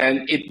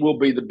 And it will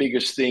be the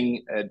biggest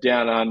thing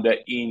down under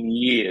in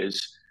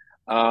years.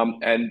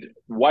 And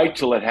wait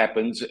till it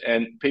happens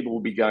and people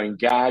will be going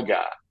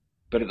gaga.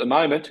 But at the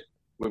moment,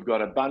 we've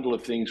got a bundle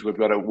of things we've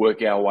got to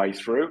work our way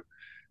through.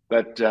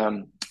 But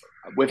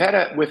we've had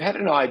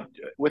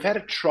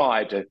a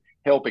try to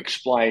help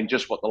explain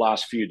just what the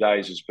last few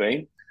days has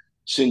been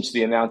since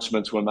the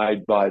announcements were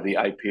made by the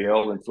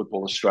APL and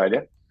Football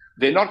Australia.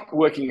 They're not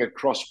working at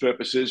cross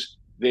purposes.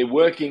 They're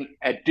working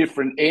at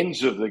different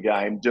ends of the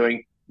game,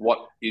 doing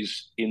what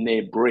is in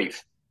their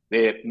brief,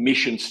 their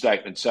mission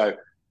statement. So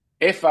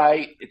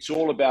FA, it's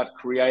all about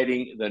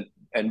creating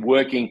and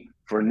working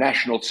for a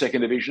national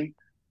second division.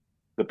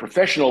 The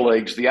professional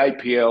leagues, the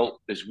APL,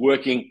 is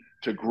working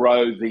to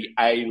grow the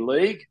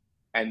A-League,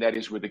 and that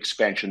is with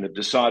expansion. They've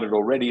decided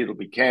already it'll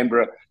be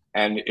Canberra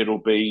and it'll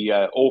be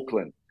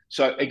Auckland.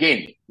 So,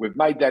 again, we've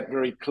made that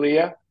very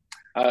clear.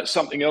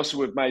 Something else that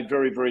we've made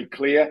very, very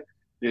clear,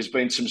 there's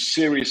been some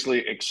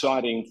seriously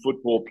exciting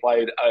football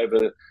played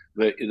over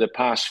the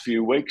past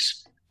few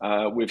weeks.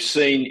 We've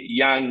seen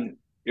young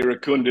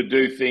Irakunda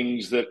do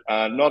things that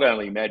are not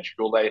only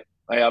magical, they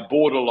are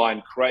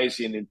borderline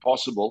crazy and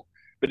impossible.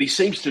 but he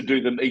seems to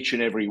do them each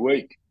and every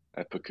week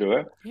at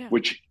Pokuah,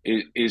 which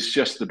is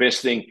just the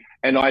best thing.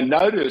 And I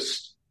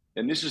noticed,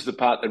 and this is the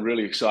part that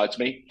really excites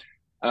me,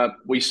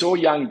 we saw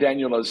young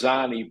Daniel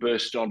Azani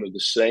burst onto the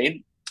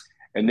scene.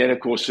 And then, of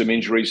course, some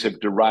injuries have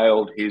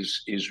derailed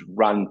his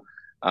run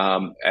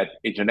at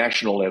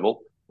international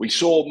level. We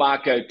saw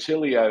Marco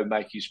Tilio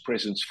make his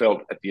presence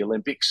felt at the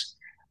Olympics.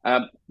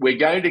 We're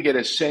going to get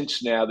a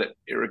sense now that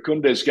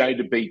Irukunda is going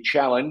to be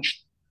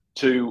challenged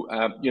to,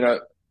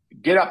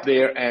 get up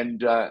there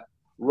and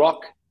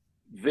rock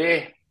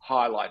their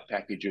highlight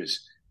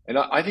packages. And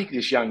I think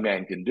this young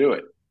man can do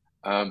it.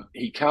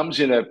 He comes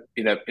in a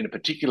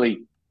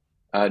particularly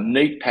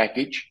neat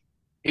package.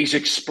 He's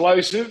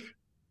explosive.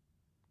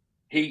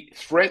 He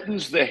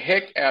threatens the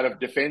heck out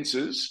of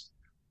defences,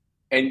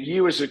 and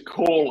you as a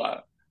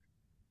caller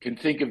can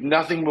think of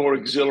nothing more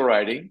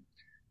exhilarating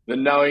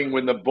than knowing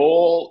when the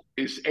ball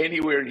is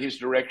anywhere in his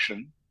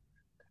direction,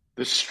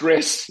 the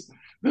stress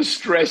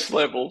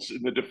levels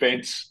in the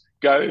defence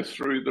go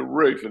through the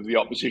roof of the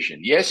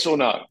opposition. Yes or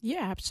no?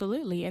 Yeah,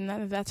 absolutely.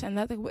 But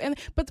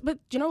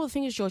you know the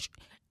thing is, George,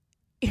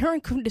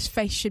 Irunkunda's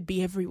face should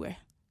be everywhere.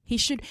 He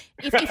should,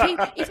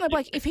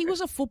 if he was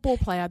a football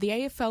player, the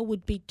AFL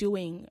would be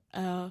doing,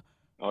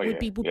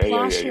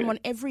 plaster him on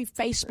every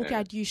Facebook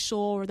ad you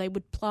saw, or they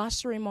would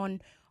plaster him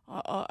on,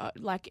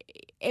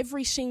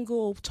 every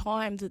single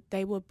time that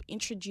they were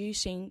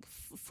introducing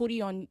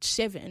footy on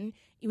 7.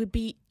 It would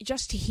be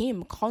just to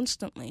him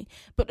constantly.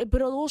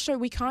 But also,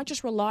 we can't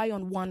just rely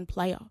on one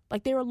player.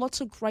 Like, there are lots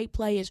of great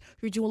players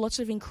who do lots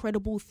of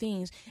incredible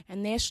things,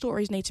 and their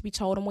stories need to be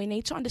told, and we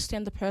need to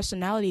understand the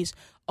personalities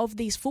of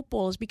these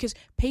footballers, because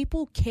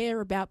people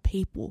care about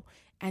people.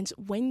 And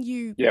when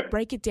you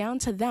break it down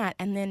to that,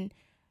 and then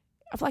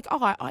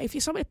if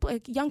you're somebody,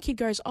 a young kid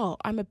goes,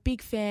 I'm a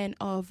big fan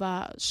of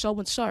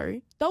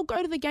so-and-so, they'll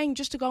go to the game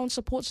just to go and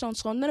support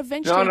so-and-so, and then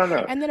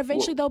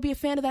eventually they'll be a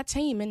fan of that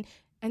team.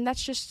 And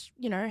that's just,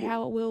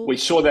 how it will. We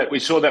saw that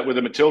with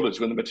the Matildas.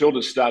 When the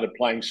Matildas started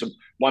playing some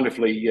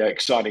wonderfully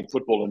exciting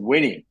football and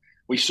winning,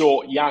 we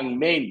saw young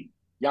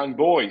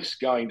boys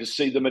going to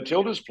see the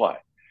Matildas play.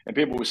 And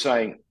people were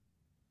saying,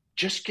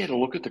 just get a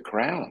look at the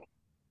crowd.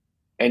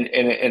 And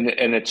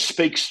it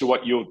speaks to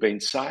what you've been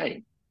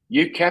saying.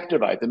 You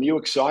captivate them, you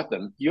excite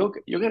them, you're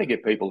going to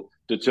get people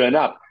to turn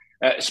up.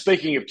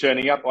 Speaking of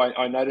turning up,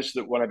 I noticed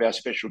that one of our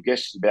special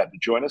guests is about to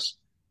join us,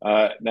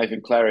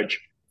 Nathan Claridge,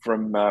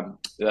 from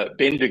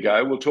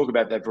Bendigo. We'll talk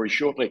about that very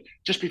shortly.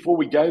 Just before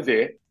we go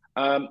there,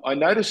 I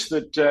noticed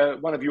that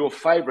one of your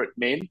favourite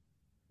men,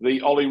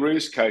 the Ollie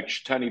Roos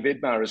coach, Tony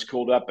Vidmar, has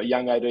called up a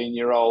young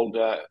 18-year-old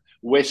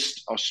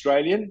West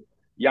Australian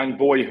young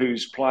boy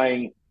who's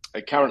playing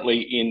currently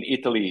in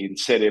Italy, in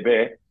Serie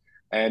B,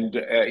 and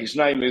his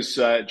name is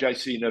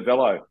JC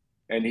Novello,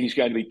 and he's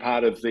going to be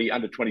part of the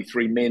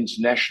under-23 men's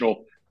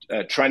national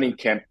training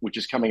camp, which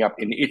is coming up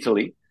in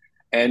Italy.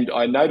 And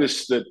I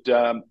noticed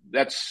that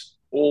that's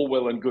all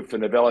well and good for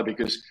Novello,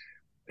 because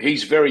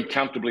he's very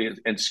comfortably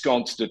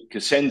ensconced at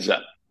Cosenza,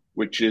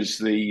 which is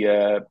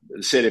the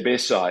Serie B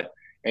side.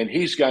 And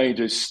he's going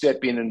to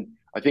step in and,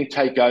 I think,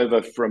 take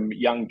over from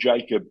young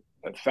Jacob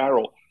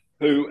Farrell,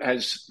 who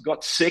has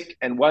got sick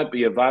and won't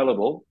be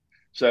available.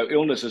 So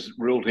illness has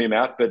ruled him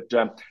out. But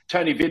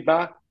Tony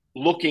Vidmar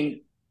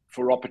looking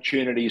for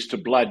opportunities to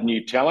blood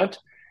new talent.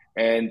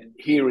 And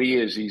here he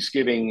is. He's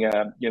giving,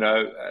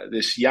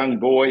 this young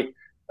boy,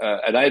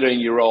 an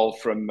 18-year-old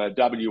from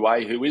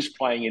WA who is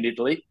playing in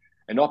Italy,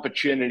 an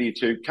opportunity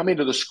to come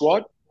into the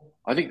squad.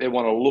 I think they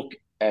want to look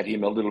at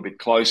him a little bit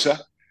closer.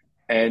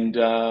 And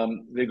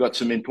they've got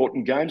some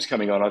important games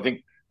coming on. I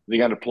think they're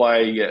going to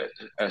play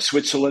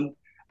Switzerland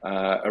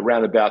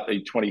around about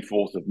the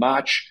 24th of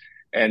March.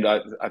 And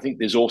I think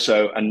there's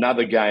also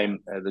another game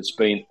that's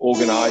been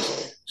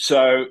organised.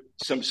 So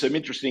some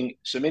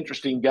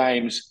interesting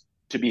games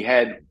to be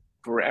had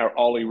for our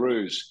Ollie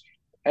Roos.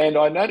 And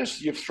I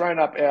noticed you've thrown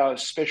up our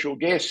special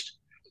guest.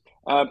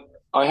 I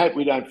hope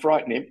we don't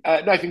frighten him.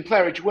 Nathan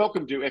Claridge,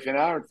 welcome to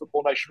FNR and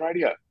Football Nation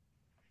Radio.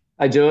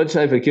 Hey, George.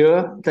 Hey,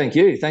 Pokuah. Thank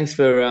you. Thanks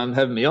for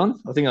having me on.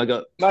 I think I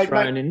got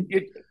thrown in.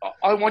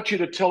 I want you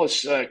to tell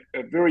us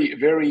very,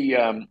 very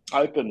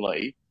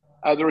openly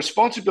the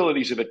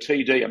responsibilities of a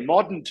TD, a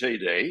modern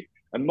TD,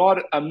 a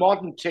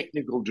modern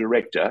technical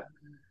director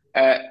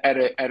at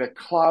a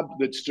club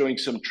that's doing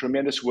some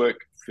tremendous work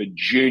for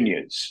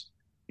juniors.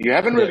 You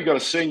haven't really got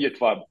a senior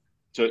club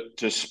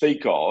to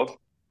speak of,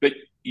 but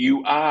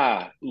you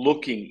are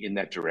looking in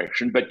that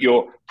direction. But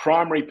your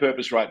primary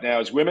purpose right now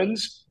is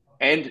women's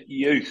and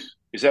youth.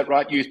 Is that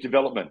right? Youth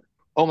development.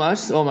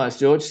 Almost,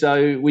 George.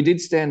 So we did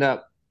stand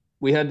up.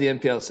 We had the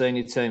NPL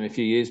senior team a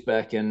few years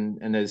back, and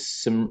there's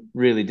some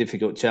really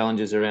difficult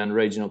challenges around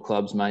regional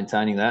clubs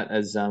maintaining that,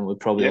 as we're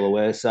probably all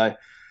aware. So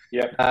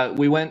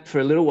we went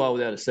for a little while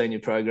without a senior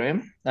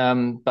program,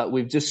 but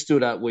we've just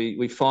stood up.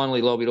 We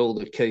finally lobbied all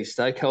the key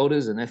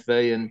stakeholders and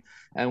FV,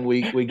 and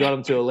we got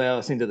them to allow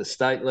us into the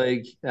state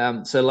league.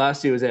 So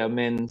last year was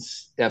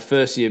our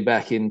first year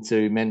back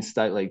into men's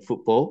state league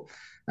football.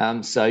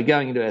 So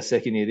going into our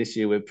second year this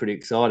year, we're pretty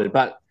excited.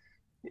 But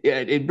Yeah,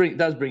 it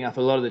does bring up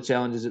a lot of the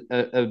challenges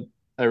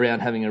around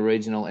having a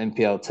regional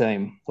NPL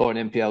team or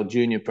an NPL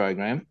junior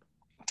program.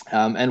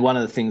 And one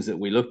of the things that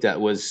we looked at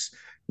was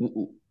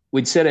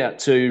we'd set out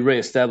to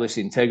re-establish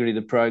the integrity of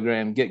the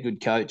program, get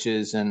good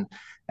coaches and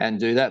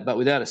do that. But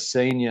without a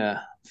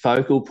senior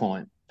focal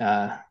point,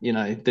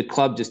 the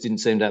club just didn't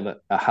seem to have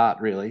a heart,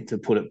 really, to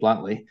put it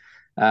bluntly.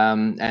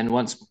 And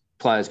once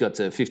players got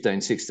to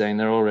 15, 16,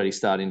 they're already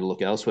starting to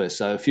look elsewhere.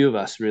 So a few of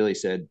us really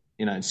said,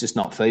 it's just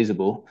not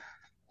feasible.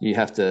 You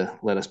have to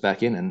let us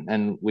back in.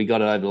 And we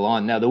got it over the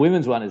line. Now, the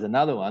women's one is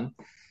another one,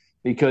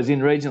 because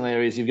in regional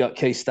areas, you've got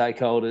key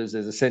stakeholders.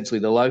 There's essentially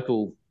the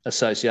local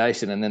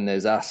association, and then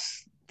there's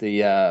us,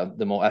 the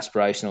more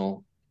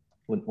aspirational,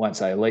 won't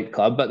say elite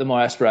club, but the more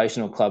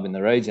aspirational club in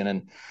the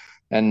region.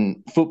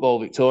 And Football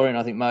Victoria, and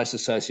I think most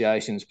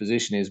associations'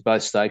 position is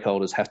both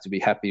stakeholders have to be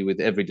happy with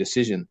every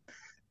decision.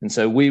 And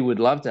so we would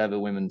love to have a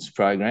women's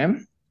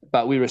program,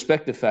 but we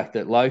respect the fact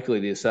that locally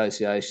the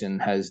association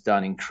has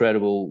done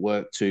incredible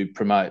work to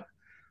promote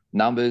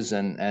numbers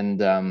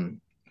and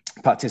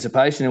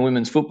participation in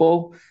women's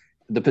football.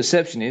 The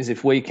perception is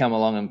if we come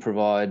along and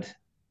provide,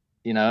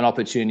 an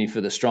opportunity for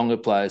the stronger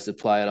players to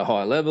play at a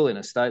higher level in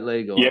a state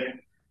league or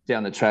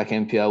down the track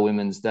NPL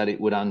women's, that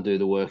it would undo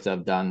the work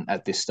they've done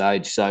at this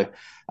stage. So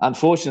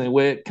unfortunately,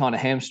 we're kind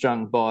of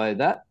hamstrung by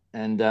that,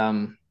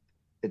 and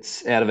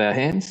it's out of our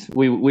hands.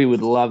 We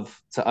would love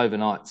to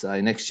overnight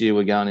say next year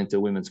we're going into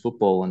women's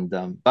football,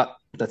 but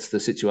that's the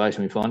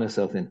situation we find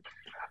ourselves in.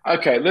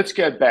 Okay, let's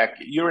go back.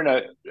 You're in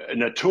a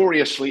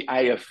notoriously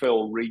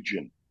AFL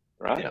region,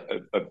 right,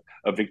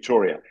 of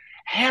Victoria.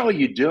 How are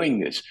you doing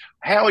this?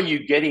 How are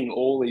you getting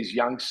all these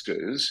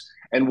youngsters,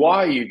 and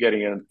why are you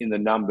getting them in the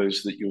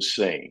numbers that you're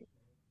seeing?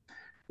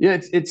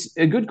 Yeah, it's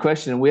a good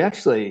question. We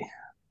actually,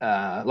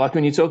 like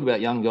when you talk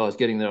about young guys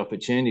getting their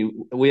opportunity,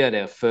 we had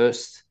our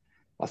first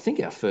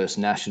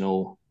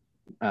national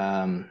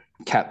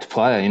capped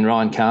player in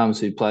Ryan Carmes,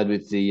 who played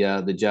with the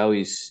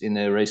Joeys in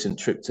their recent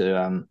trip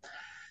to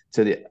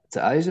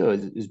Asia or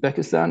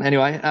Uzbekistan.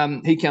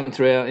 Anyway, he came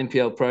through our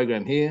NPL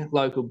program here,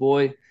 local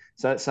boy.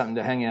 So that's something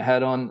to hang our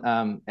hat on.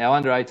 Our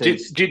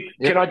under-18s.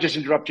 Can I just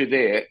interrupt you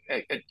there?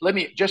 Let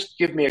me just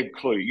give me a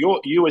clue.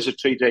 You as a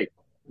TD,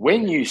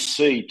 when you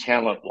see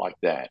talent like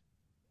that,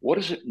 what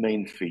does it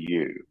mean for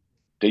you?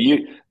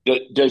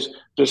 Does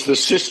the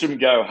system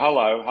go,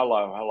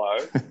 hello?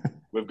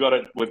 We've got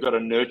to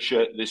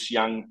nurture this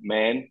young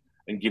man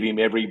and give him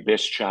every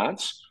best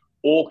chance,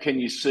 or can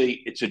you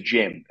see it's a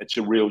gem, it's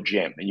a real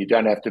gem, and you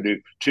don't have to do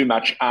too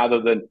much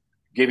other than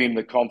give him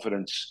the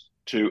confidence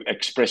to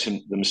express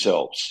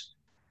themselves?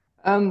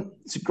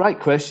 It's a great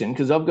question,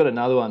 because I've got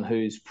another one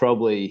who's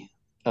probably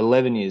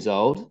 11 years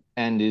old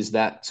and is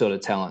that sort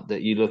of talent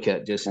that you look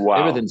at, just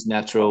everything's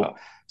natural,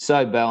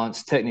 so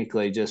balanced,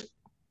 technically just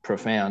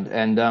profound.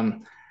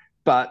 And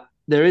but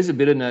there is a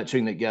bit of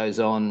nurturing that goes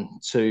on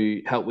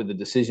to help with the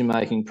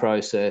decision-making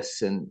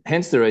process, and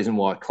hence the reason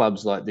why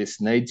clubs like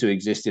this need to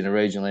exist in a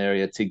regional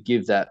area to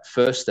give that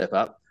first step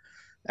up.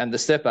 And the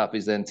step up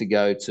is then to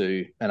go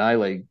to an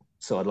A-League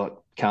side like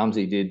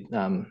Carmesy did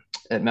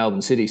at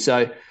Melbourne City.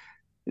 So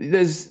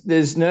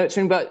there's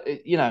nurturing, but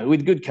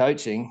with good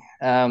coaching,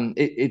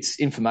 it's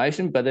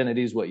information, but then it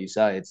is what you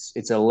say.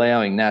 It's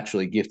allowing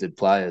naturally gifted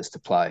players to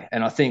play.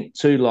 And I think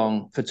too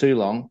long,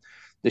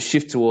 the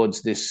shift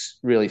towards this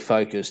really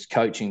focused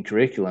coaching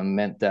curriculum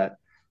meant that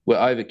we're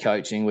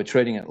over-coaching, we're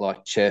treating it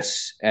like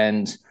chess,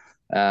 and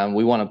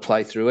we want to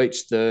play through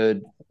each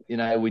third.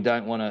 We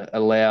don't want to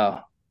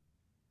allow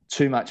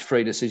too much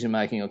free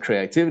decision-making or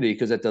creativity,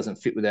 because that doesn't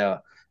fit with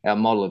our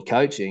model of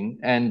coaching.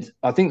 And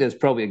I think there's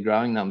probably a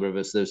growing number of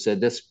us that have said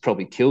that's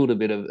probably killed a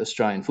bit of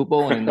Australian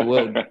football and in the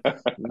world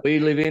we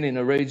live in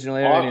a regional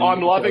area.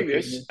 I'm loving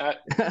this.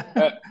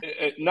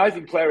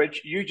 Nathan Claridge,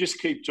 you just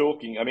keep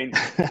talking. I mean,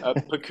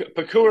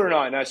 Pokuah and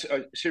I, no,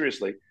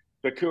 seriously,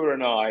 Pokuah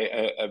and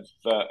I have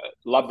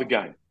loved the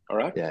game, all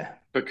right? Yeah.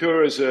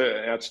 Pokuah is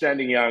an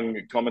outstanding young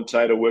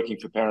commentator working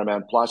for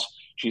Paramount Plus.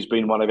 She's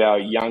been one of our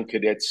young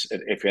cadets at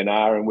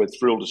FNR, and we're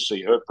thrilled to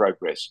see her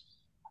progress.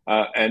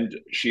 And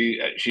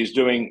she's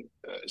doing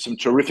some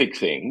terrific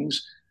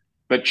things,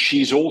 but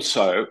she's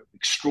also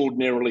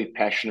extraordinarily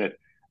passionate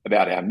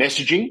about our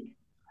messaging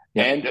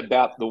and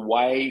about the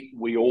way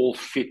we all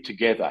fit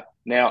together.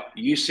 Now,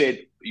 you said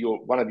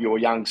one of your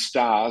young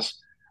stars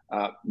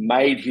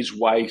made his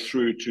way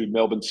through to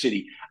Melbourne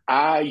City.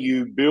 Are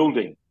you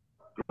building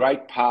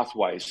great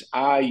pathways?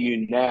 Are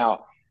you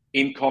now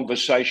in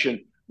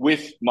conversation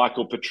with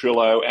Michael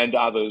Petrillo and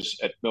others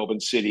at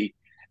Melbourne City?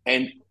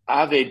 And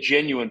are there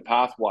genuine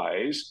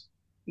pathways,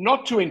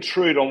 not to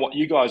intrude on what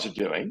you guys are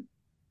doing,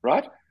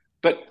 right?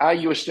 But are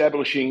you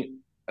establishing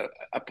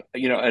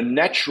a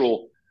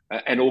natural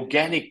and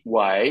organic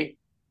way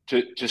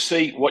to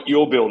see what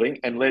you're building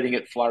and letting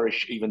it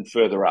flourish even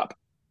further up?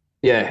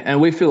 Yeah, and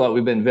we feel like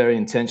we've been very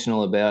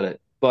intentional about it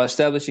by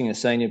establishing a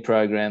senior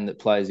program that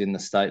plays in the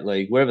state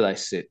league, wherever they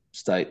sit,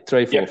 state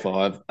 3, 4,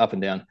 5, up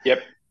and down.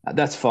 Yep.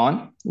 That's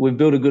fine. We've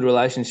built a good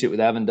relationship with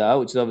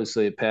Avondale, which is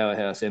obviously a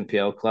powerhouse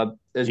NPL club.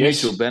 There's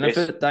mutual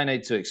benefit. Yes. They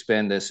need to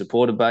expand their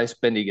supporter base.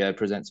 Bendigo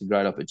presents a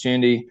great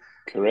opportunity.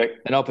 Correct.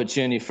 An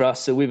opportunity for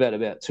us. So we've had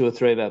about 2 or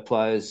 3 of our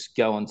players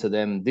go on to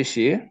them this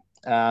year.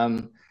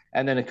 And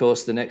then, of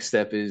course, the next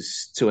step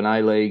is to an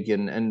A-League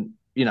and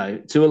you know,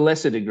 to a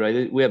lesser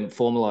degree. We haven't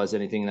formalised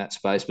anything in that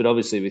space, but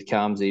obviously with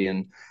Carmsy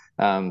and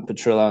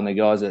Petrillo and the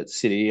guys at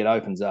City, it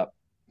opens up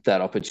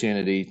that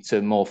opportunity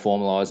to more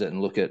formalise it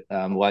and look at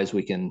ways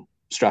we can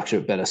structure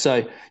it better.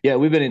 So, yeah,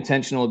 we've been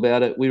intentional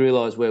about it. We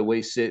realise where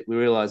we sit. We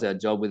realise our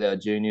job with our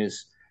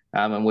juniors,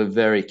 and we're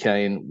very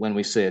keen when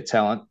we see a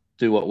talent,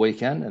 do what we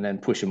can and then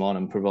push them on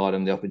and provide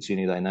them the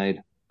opportunity they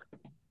need.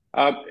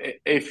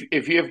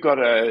 If you've got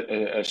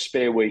a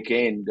spare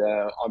weekend,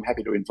 I'm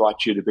happy to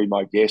invite you to be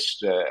my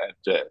guest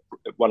at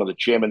one of the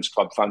Chairman's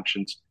Club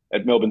functions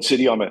at Melbourne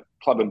City. I'm a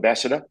club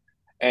ambassador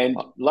and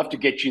love to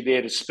get you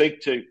there to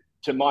speak to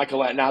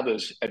Michael and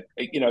others,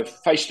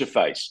 face to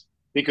face,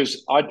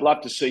 because I'd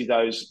love to see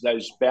those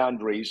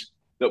boundaries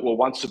that were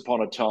once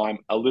upon a time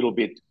a little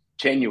bit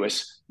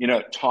tenuous,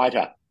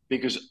 tighter,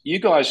 because you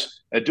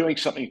guys are doing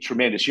something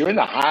tremendous. You're in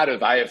the heart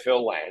of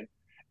AFL land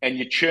and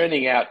you're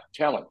churning out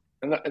talent.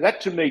 And that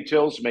to me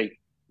tells me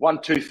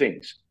 2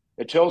 things.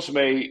 It tells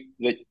me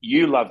that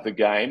you love the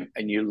game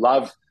and you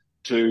love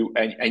to,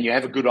 and you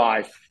have a good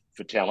eye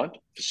for talent,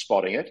 for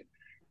spotting it.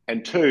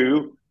 And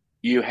 2,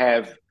 you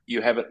have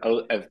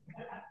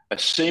a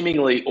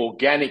seemingly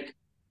organic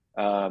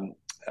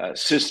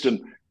system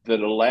that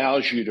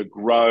allows you to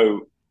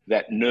grow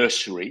that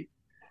nursery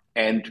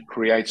and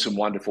create some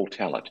wonderful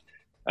talent.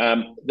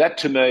 That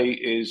to me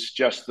is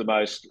just the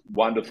most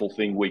wonderful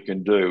thing we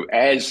can do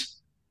as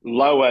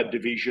lower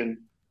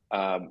division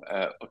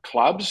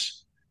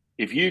clubs.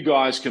 If you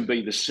guys can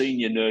be the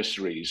senior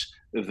nurseries,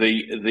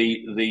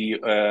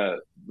 the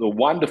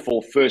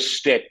wonderful first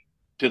step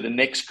to the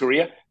next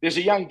career. There's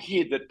a young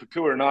kid that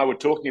Pokuah and I were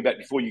talking about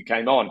before you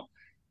came on,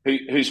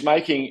 who's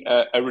making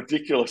a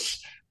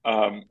ridiculous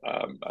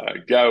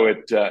go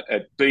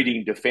at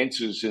beating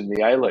defences in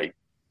the A-League.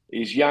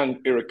 He's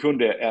young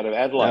Irukunda out of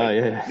Adelaide. Oh,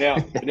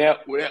 yeah. Now,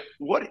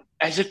 what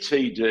as a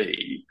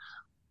TD,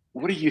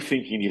 what are you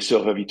thinking to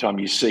yourself every time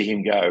you see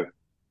him go,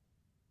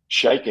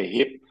 shake a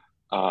hip,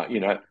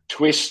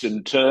 twist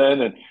and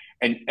turn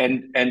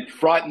and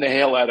frighten the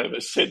hell out of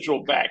a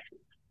central back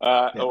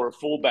or a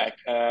fullback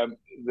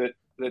that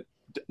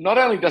not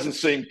only doesn't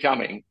see him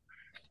coming,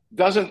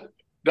 doesn't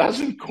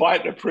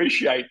quite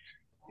appreciate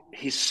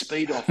his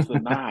speed off the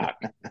mark.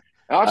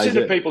 I've said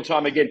to people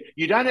time again,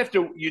 you don't have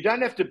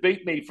to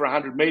beat me for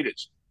 100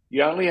 meters.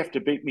 You only have to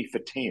beat me for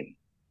 10.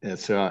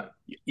 That's right.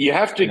 You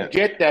have to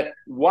get that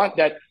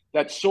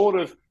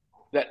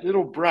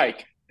little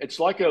break. It's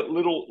like a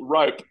little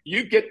rope.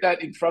 You get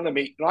that in front of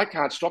me, and I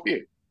can't stop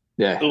you.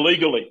 Yeah.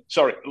 Legally.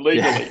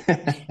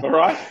 Yeah. All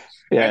right.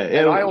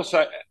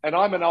 Yeah. And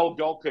I'm an old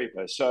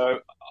goalkeeper, so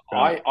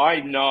right. I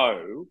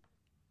know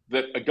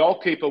that a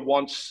goalkeeper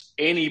wants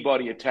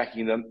anybody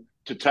attacking them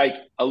to take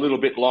a little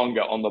bit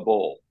longer on the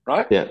ball,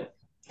 right? Yeah.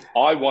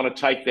 I want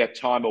to take that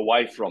time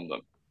away from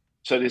them.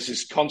 So there's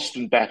this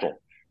constant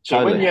battle. So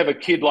totally. When you have a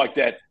kid like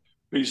that,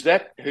 who's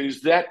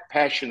that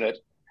passionate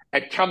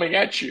at coming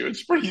at you,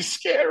 it's pretty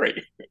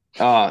scary.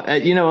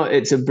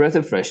 It's a breath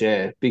of fresh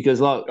air because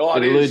it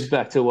alludes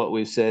back to what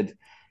we've said.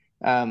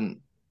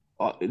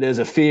 There's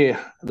a fear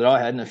that I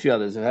had and a few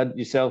others have had.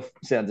 Yourself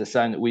sounds the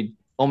same, that we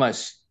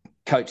almost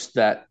coached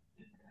that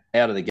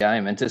out of the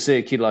game. And to see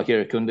a kid like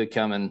Irukunda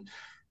come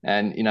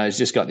and he's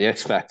just got the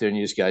X factor, and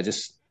you just go,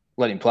 just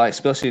let him play,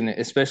 especially in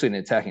the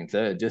attacking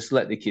third. Just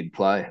let the kid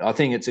play. I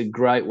think it's a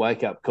great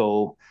wake-up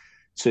call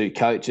to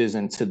coaches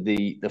and to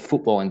the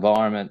football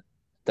environment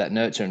that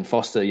nurture and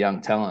foster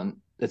young talent.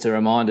 It's a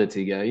reminder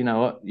to go, you know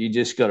what, you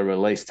just got to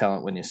release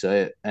talent when you see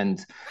it. And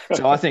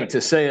so I think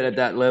to see it at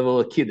that level,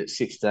 a kid at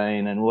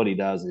 16 and what he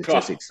does is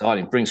just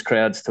exciting. Brings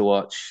crowds to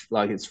watch.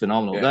 Like, it's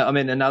phenomenal. Yeah. I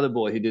mean, another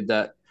boy who did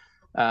that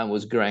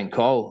was Grant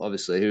Cole,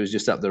 obviously, who was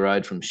just up the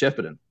road from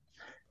Shepparton.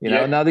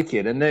 Another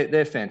kid. And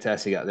they're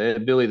fantastic up there.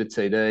 Billy, the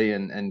TD,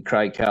 and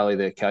Craig Carley,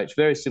 their coach,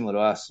 very similar to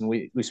us. And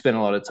we spent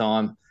a lot of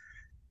time,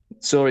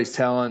 saw his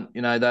talent.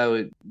 They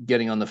were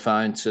getting on the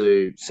phone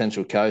to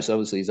Central Coast.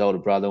 Obviously, his older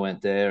brother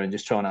went there and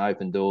just trying to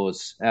open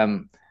doors.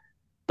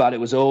 But it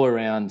was all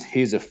around,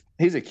 here's a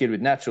kid with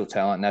natural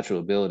talent, natural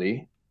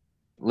ability.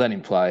 Let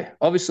him play.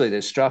 Obviously,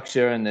 there's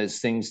structure and there's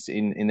things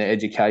in the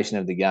education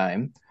of the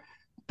game,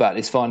 but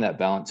it's finding that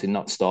balance in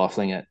not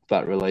stifling it,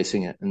 but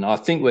releasing it. And I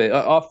think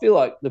I feel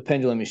like the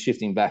pendulum is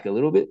shifting back a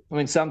little bit. I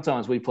mean,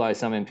 sometimes we play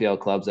some NPL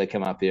clubs, they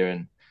come up here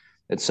and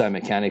it's so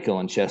mechanical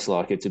and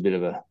chess-like, it's a bit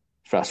of a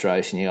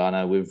frustration here. I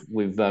know we've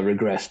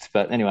regressed,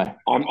 but anyway.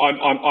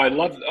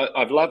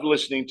 I've loved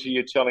listening to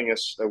you telling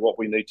us what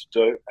we need to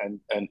do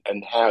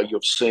and how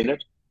you've seen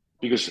it,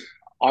 because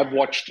I've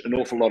watched an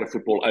awful lot of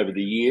football over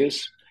the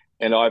years,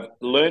 and I've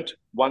learnt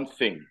one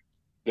thing: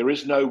 there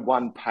is no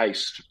one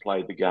pace to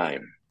play the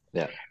game.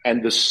 Yeah.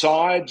 And the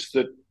sides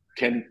that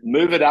can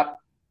move it up,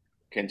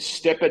 can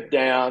step it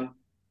down,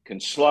 can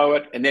slow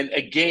it, and then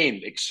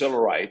again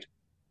accelerate,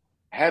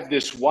 have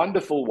this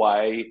wonderful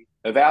way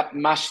of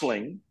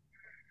out-muscling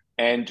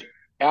and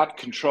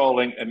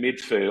out-controlling a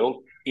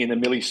midfield in a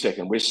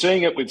millisecond. We're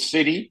seeing it with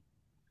City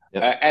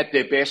at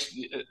their best.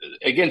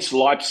 Against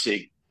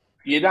Leipzig,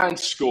 you don't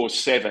score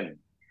 7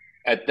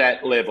 at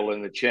that level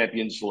in the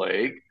Champions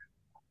League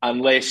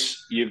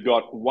unless you've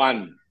got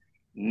one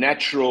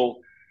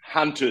natural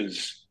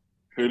hunters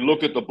who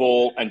look at the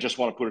ball and just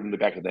want to put it in the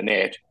back of the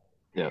net,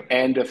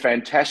 and a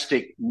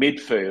fantastic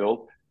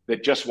midfield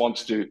that just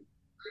wants to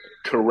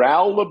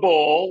corral the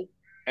ball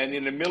and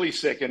in a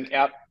millisecond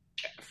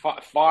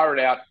fire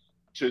it out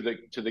to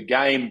the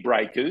game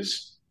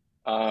breakers,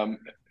 and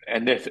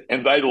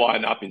they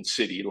line up in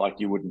City like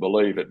you wouldn't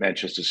believe at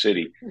Manchester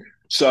City.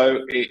 So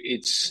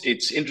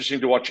it's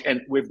interesting to watch,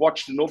 and we've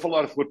watched an awful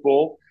lot of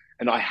football,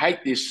 and I hate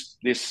this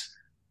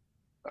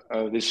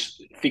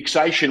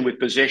fixation with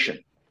possession,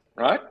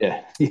 right?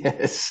 Yeah.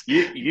 Yes.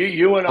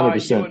 You and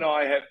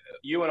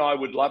I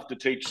would love to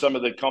teach some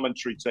of the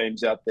commentary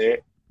teams out there.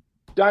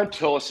 Don't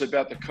tell us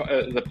about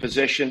the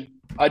possession.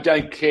 I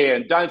don't care,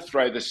 and don't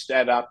throw the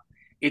stat up.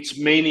 It's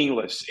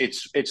meaningless.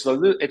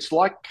 It's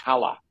like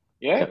colour.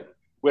 Yeah,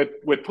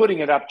 we're putting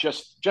it up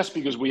just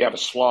because we have a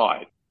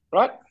slide,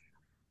 right?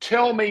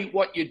 Tell me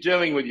what you're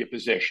doing with your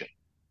possession.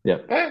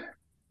 Yeah.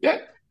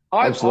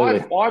 I've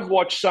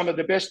watched some of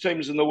the best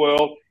teams in the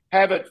world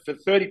have it for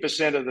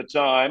 30% of the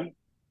time,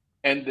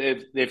 and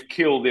they've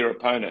killed their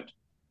opponent.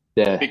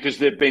 Yeah, because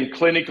they've been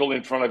clinical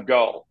in front of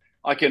goal.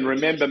 I can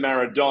remember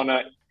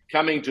Maradona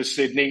coming to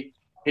Sydney.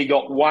 He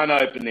got one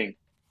opening.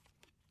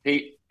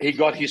 He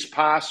got his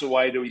pass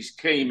away to his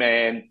key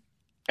man,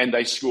 and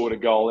they scored a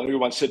goal. And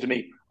everyone said to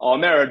me, "Oh,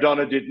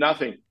 Maradona did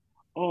nothing."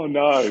 Oh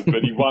no,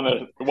 but he won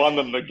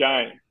them the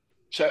game.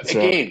 So that's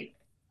again, right.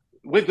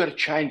 We've got to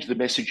change the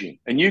messaging.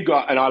 And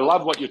I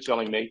love what you're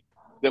telling me,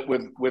 that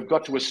we've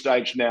got to a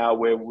stage now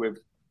where we've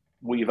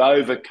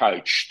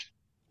overcoached,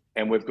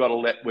 and we've got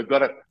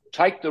to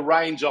take the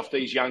reins off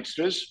these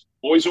youngsters,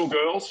 boys or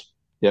girls,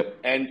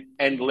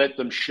 and let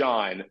them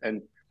shine.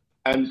 And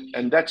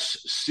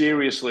that's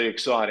seriously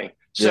exciting.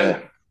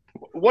 So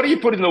what do you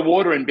put in the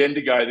water in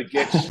Bendigo that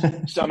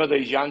gets some of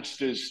these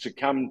youngsters to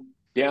come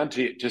down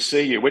to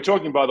see you? We're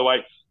talking, by the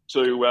way,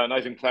 to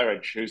Nathan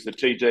Claridge, who's the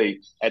TD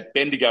at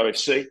Bendigo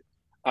FC.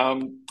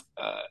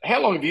 How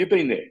long have you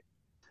been there?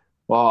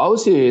 Well, I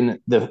was here in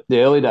the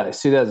early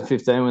days,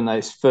 2015, when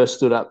they first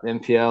stood up,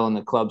 NPL, and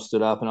the club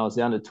stood up, and I was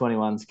the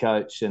under-21s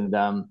coach. And,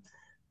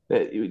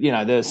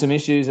 there are some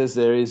issues, as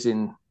there is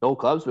in all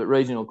clubs, but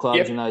regional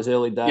clubs in those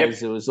early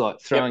days, it was like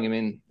throwing them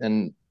in,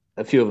 and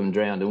a few of them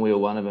drowned, and we were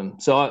one of them.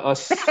 So I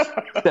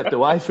stepped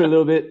away for a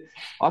little bit.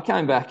 I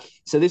came back.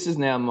 So this is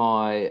now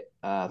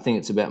I think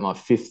it's about my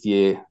 5th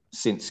year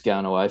since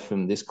going away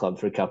from this club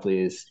for a couple of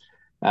years.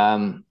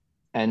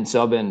 And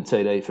so I've been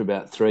TD for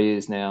about 3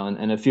 years now,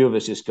 and a few of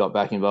us just got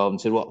back involved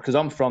and said, well, because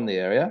I'm from the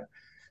area,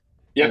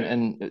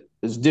 and it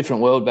was a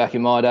different world back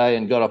in my day,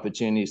 and got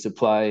opportunities to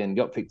play and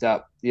got picked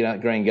up,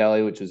 at Green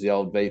Gully, which was the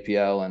old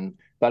BPL,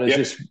 but it's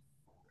just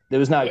there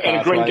was no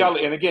pathway. Green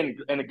Gully,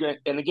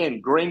 and again,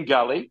 Green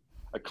Gully,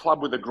 a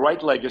club with a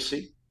great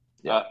legacy,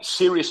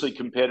 seriously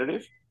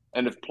competitive,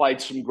 and have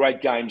played some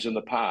great games in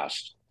the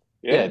past.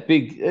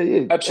 Big,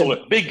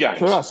 absolute big games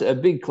for us. A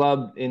big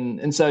club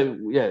and so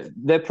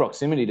their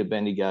proximity to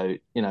Bendigo,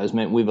 has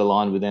meant we've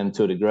aligned with them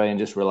to a degree, and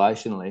just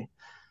relationally.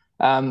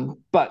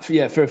 But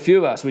for a few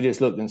of us, we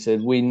just looked and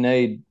said we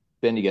need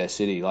Bendigo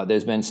City. Like,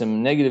 there's been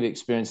some negative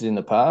experiences in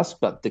the past,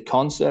 but the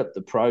concept,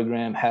 the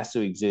program has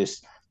to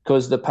exist,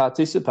 because the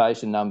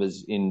participation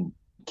numbers in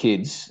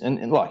kids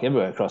and like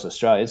everywhere across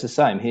Australia, it's the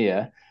same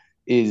here,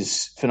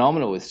 is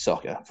phenomenal with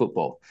soccer,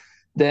 football.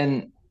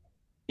 Then,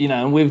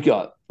 and we've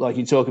got, like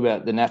you talk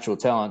about the natural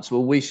talents.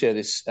 Well, we share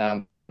this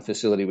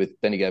facility with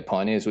Bendigo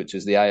Pioneers, which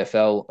is the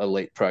AFL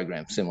elite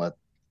program, similar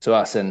to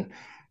us. And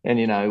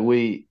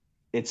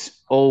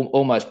it's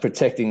almost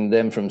protecting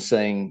them from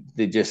seeing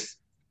the just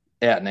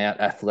out and out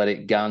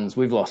athletic guns.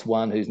 We've lost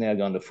one who's now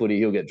gone to footy.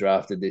 He'll get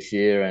drafted this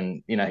year.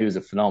 And, he was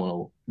a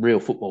phenomenal, real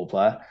football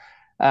player.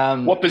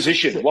 What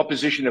position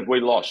have we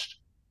lost?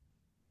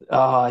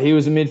 He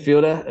was a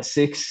midfielder, a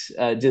 6,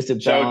 just a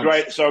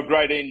balance. So a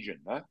great engine,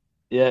 huh?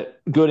 Yeah,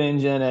 good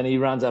engine, and he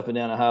runs up and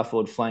down a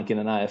half-forward flank in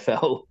an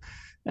AFL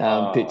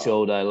pitch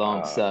all day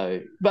long.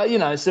 So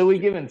we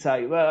give and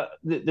take. But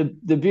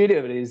the beauty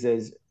of it is,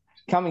 there's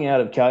coming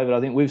out of COVID, I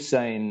think we've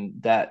seen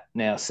that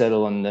now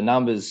settle, and the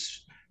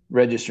numbers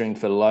registering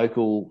for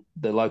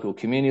the local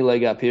community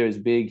league up here is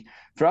big.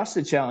 For us,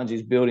 the challenge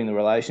is building the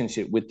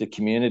relationship with the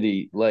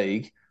community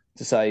league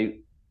to say,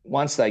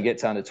 once they get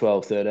to under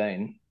 12,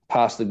 13,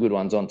 pass the good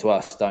ones on to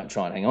us. Don't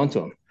try and hang on to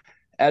them.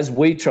 As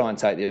we try and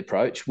take the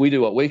approach, we do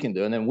what we can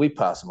do, and then we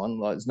pass them on.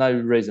 Like, there's no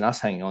reason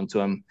us hanging on to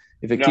them.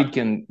 If a kid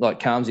can,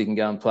 like Carmsy, can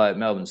go and play at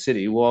Melbourne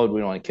City, why would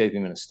we want to keep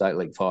him in a State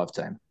League 5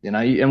 team?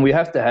 And we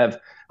have to have,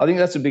 I think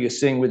that's the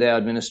biggest thing with our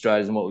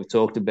administrators and what we've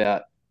talked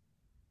about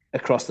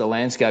across the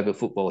landscape of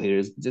football here,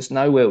 is just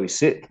know where we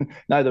sit,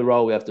 know the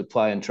role we have to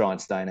play, and try and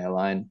stay in our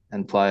lane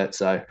and play it.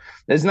 So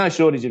there's no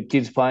shortage of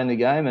kids playing the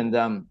game,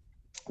 and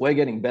we're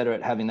getting better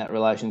at having that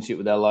relationship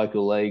with our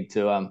local league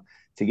to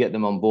get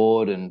them on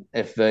board, and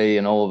FV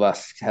and all of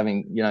us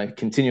having,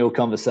 continual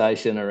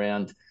conversation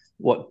around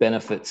what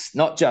benefits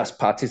not just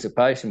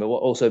participation, but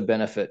what also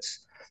benefits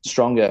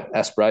stronger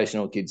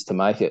aspirational kids to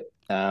make it.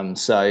 And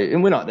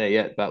we're not there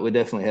yet, but we're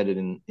definitely headed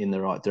in the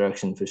right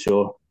direction for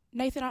sure.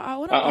 Nathan, I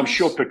want to I'm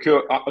sure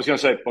Pokuah. I was going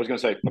to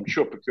say. I'm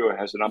sure Pokuah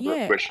has a number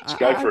of questions.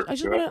 Go for it. I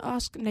just want to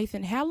ask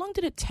Nathan, how long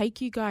did it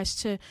take you guys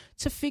to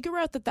figure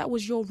out that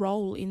was your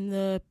role in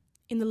the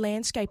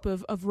landscape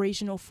of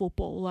regional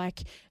football?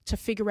 Like, to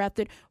figure out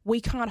that we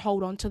can't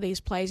hold on to these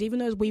players, even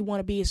though we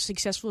want to be as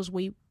successful as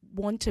we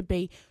want to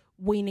be.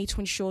 We need to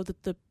ensure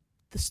that the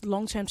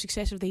long-term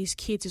success of these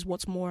kids is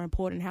what's more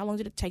important. How long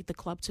did it take the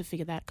club to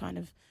figure that kind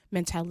of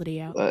mentality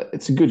out?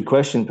 It's a good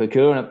question,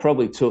 Pokuah, and it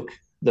probably took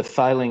the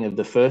failing of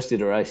the first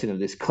iteration of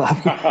this club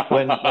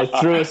when they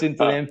threw us into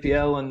the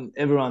NPL and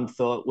everyone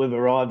thought we've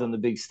arrived on the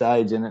big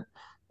stage, and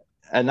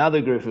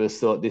another group of us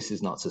thought this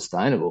is not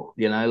sustainable.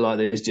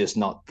 There's just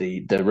not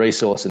the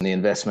resource and the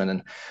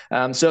investment.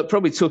 And so it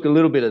probably took a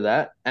little bit of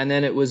that. And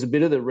then it was a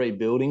bit of the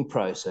rebuilding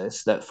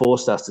process that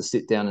forced us to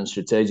sit down and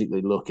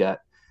strategically look at,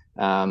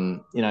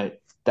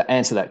 to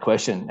answer that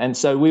question. And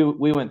so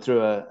we went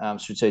through a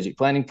strategic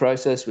planning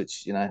process,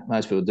 which,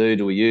 most people do.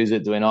 Do we use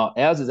it? Do we not?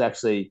 Ours has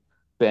actually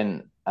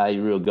been a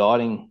real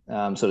guiding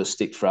sort of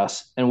stick for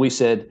us. And we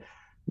said,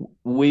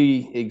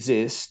 we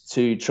exist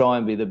to try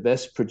and be the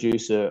best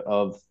producer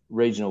of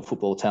regional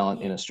football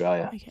talent in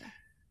Australia.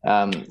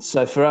 Okay.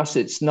 So for us,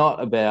 it's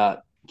not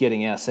about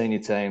getting our senior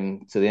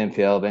team to the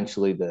NPL,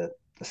 eventually the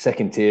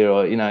second tier,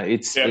 or,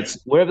 it's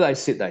wherever they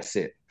sit, they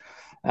sit.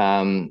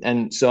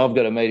 And so I've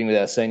got a meeting with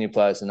our senior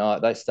players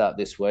tonight. They start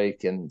this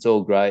week and it's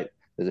all great.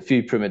 There's a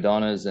few prima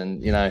donnas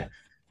and,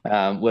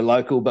 we're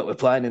local, but we're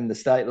playing in the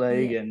state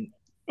league.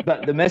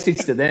 But the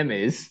message to them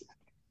is,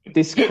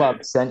 this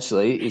club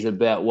essentially is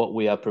about what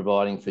we are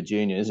providing for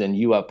juniors, and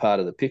you are part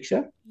of the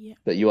picture,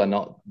 but you are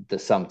not the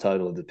sum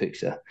total of the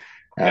picture.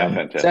 So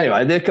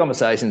anyway, they're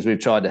conversations we've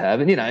tried to have,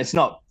 and,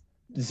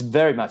 it's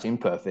very much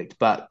imperfect,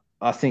 but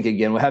I think,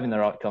 again, we're having the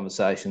right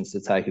conversations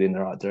to take it in the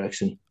right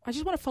direction. I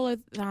just want to follow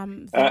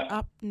that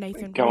up,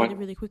 Nathan,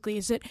 really quickly.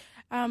 Is that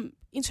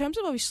in terms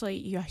of,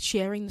 obviously,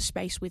 sharing the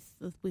space with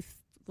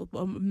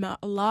a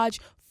large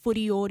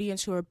footy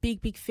audience who are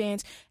big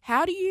fans,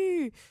 how do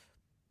you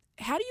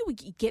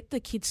get the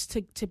kids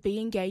to be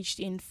engaged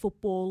in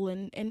football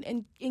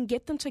and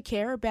get them to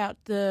care about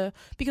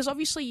because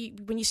obviously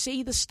when you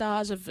see the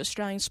stars of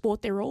Australian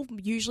sport, they're all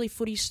usually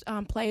footy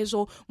players,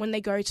 or when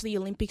they go to the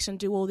Olympics and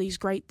do all these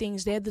great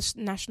things, they're the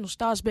national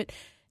stars. But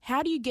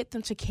how do you get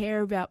them to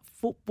care about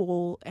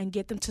football and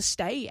get them to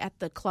stay at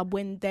the club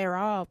when there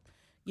are,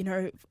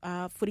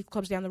 footy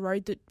clubs down the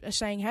road that are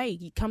saying, hey,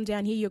 you come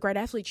down here, you're great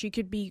athletes, you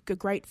could be a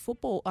great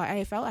football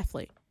AFL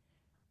athlete?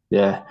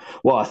 Yeah.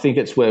 Well, I think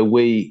it's where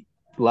we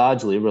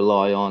largely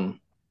rely on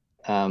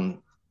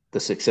the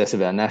success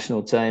of our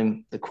national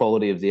team, the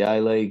quality of the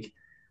A-League,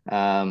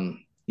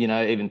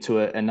 even to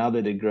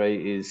another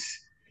degree is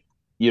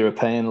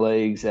European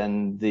leagues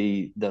and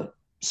the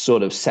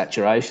sort of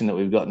saturation that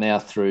we've got now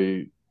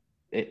through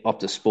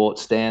Optus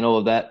Sports, Stan, all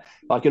of that.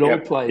 Like, it all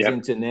plays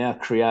into now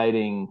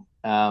creating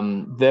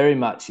very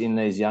much in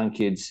these young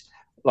kids.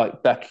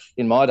 Like, back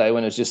in my day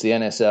when it was just the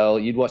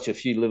NSL, you'd watch a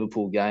few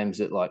Liverpool games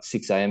at like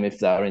 6 a.m. if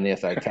they were in the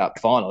FA Cup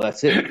final.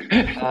 That's it.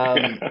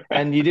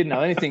 And you didn't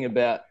know anything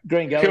about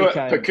Green Gully.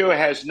 Pokuah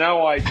has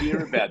no idea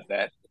about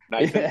that,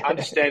 Nathan.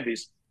 Understand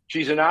this.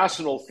 She's an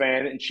Arsenal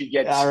fan and she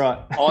gets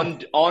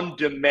on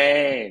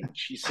demand.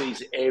 She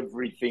sees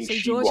everything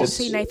she wants.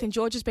 Nathan,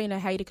 George has been a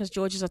hater because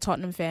George is a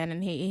Tottenham fan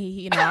and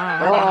I'm an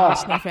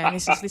Arsenal fan.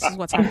 This is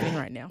what's happening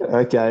right now.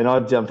 Okay, and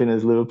I'd jump in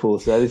as Liverpool,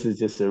 so this is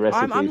just a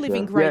recipe. I'm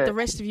living great. Yeah. The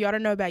rest of you, I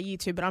don't know about you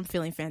two, but I'm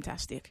feeling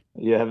fantastic.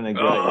 You're having a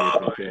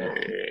great year.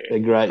 A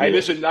great year. Hey,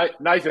 listen,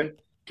 Nathan,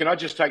 can I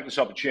just take this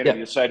opportunity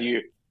to say to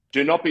you,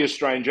 do not be a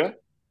stranger.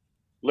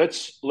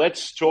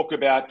 Let's talk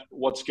about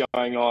what's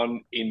going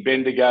on in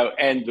Bendigo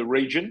and the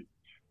region.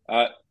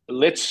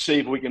 Let's see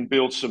if we can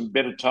build some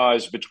better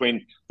ties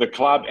between the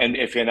club and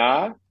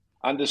FNR.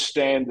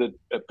 Understand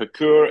that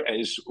Pokuah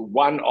is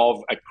one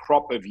of a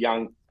crop of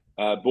young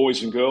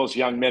boys and girls,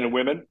 young men and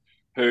women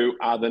who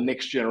are the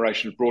next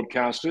generation of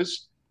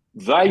broadcasters.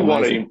 They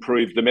want to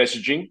improve the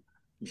messaging.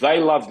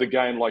 They love the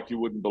game like you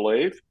wouldn't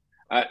believe.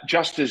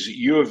 Just as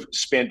you have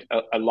spent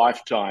a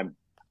lifetime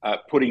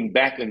putting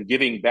back and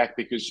giving back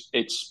because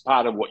it's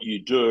part of what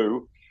you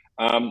do.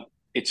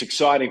 It's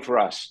exciting for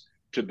us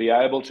to be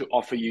able to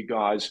offer you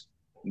guys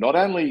not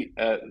only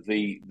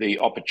the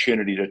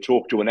opportunity to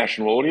talk to a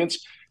national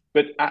audience,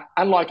 but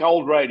unlike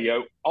old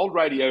radio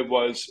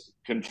was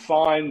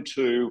confined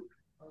to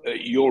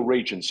your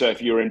region. So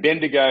if you're in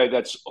Bendigo,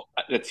 that's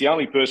the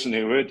only person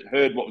who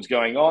heard what was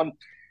going on.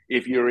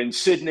 If you're in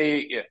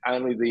Sydney,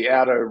 only the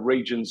outer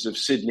regions of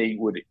Sydney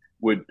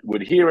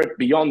would hear it.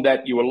 Beyond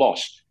that, you were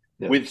lost.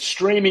 Yeah. With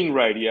streaming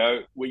radio,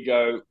 we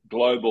go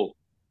global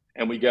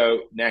and we go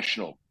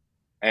national.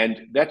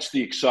 And that's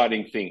the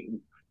exciting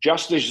thing.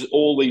 Just as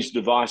all these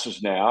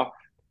devices now,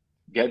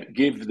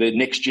 give the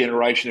next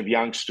generation of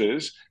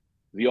youngsters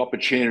the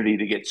opportunity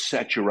to get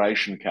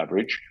saturation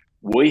coverage,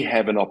 we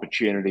have an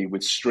opportunity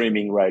with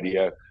streaming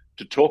radio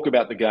to talk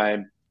about the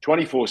game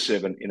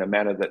 24/7 in a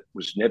manner that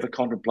was never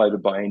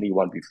contemplated by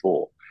anyone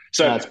before.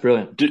 So that's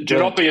brilliant. Do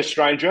not be a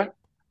stranger.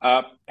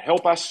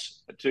 Help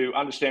us to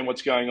understand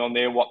what's going on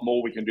there, what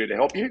more we can do to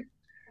help you,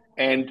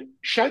 and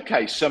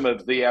showcase some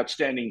of the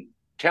outstanding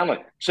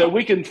talent so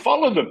we can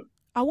follow them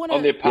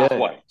on their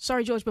pathway. Yeah.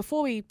 Sorry, George,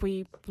 before we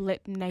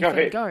let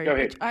Nathan go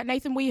ahead.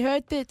 Nathan, we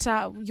heard that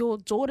your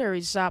daughter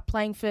is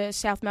playing for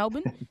South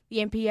Melbourne, the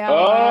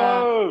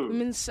NPL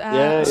women's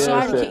side.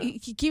 Can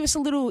you give us a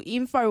little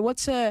info?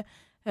 What's her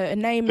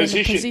name and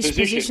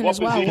position as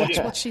well?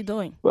 What's she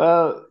doing?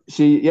 Well,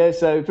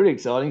 so pretty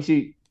exciting.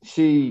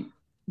 She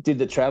did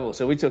the travel.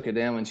 So we took her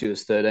down when she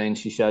was 13.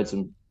 She showed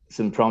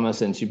some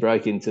promise and she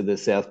broke into the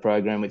South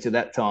program, which at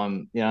that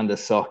time, under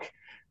SOC,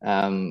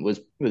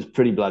 was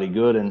pretty bloody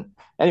good. And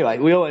anyway,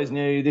 we always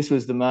knew this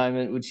was the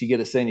moment. Would she get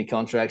a senior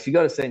contract? She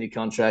got a senior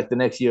contract. The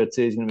next year or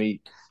two is going to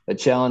be a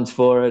challenge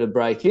for her to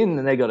break in,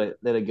 and they got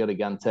a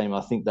gun team.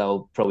 I think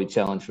they'll probably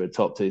challenge for a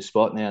top 2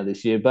 spot now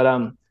this year.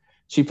 But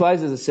she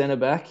plays as a centre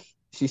back.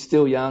 She's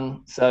still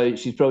young, so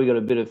she's probably got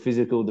a bit of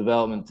physical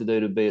development to do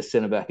to be a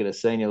centre back at a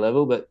senior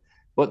level. But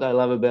what they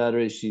love about her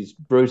is she's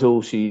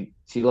brutal. She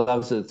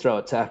loves to throw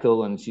a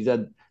tackle, and she's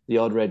had the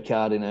odd red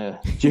card in her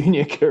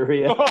junior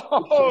career.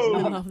 I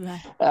love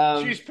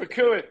that. She's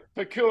Pokuah.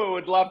 Pokuah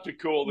would love to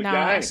call the game.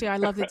 Actually, I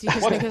love that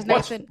because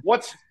Nathan.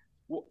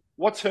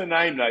 What's her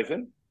name,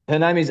 Nathan? Her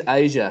name is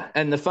Asia.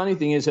 And the funny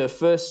thing is, her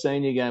first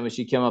senior game when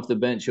she came off the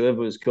bench,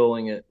 whoever was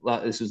calling it,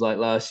 this was like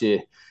last year,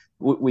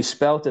 we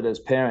spelt it as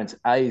parents,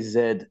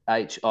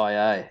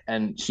 Azhia,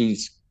 and she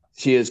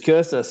has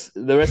cursed us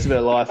the rest of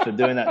her life for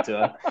doing that to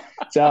her.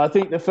 So I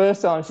think the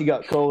first time she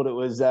got called, it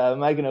was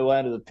making her way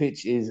onto the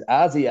pitch is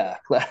Asia,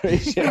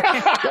 Claridge. So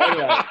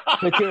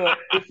anyway,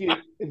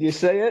 if you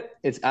see it,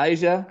 it's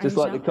Asia, just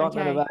like the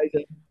continent of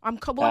Asia. I'm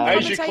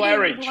Asia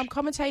Claridge. I'm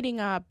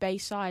commentating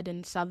Bayside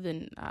and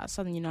Southern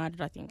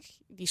United, I think,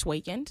 this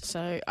weekend.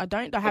 So I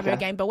don't have her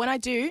game, but when I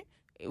do,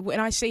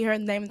 when I see her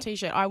in the name of the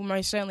T-shirt, I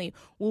most certainly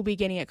will be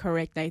getting it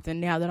correct, Nathan,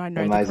 now that I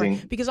know the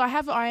correct. Because I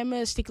am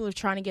a stickler of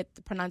trying to get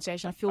the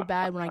pronunciation. I feel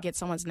bad when I get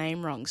someone's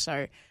name wrong.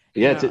 So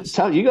it's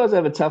tough. You guys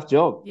have a tough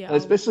job,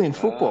 especially in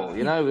football,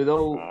 with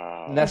all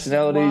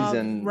nationalities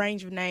and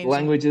range of names,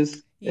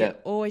 languages.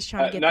 Always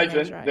trying to get Nathan, the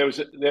names right. There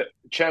was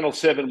Channel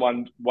 7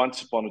 one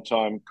once upon a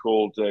time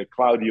called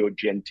Claudio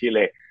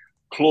Gentile,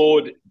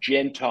 Claude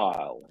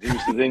Gentile. He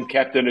was the then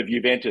captain of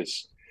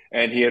Juventus,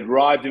 and he had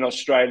arrived in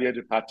Australia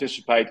to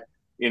participate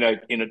in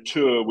a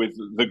tour with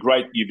the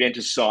great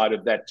Juventus side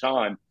of that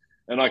time.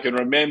 And I can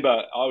remember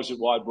I was at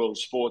Wide World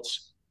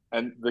Sports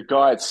and the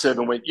guy at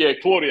 7 went,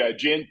 Claudio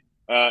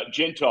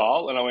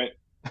Gentile. And I went,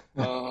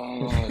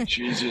 oh,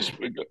 Jesus,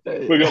 we've got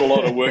a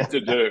lot of work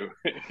to do.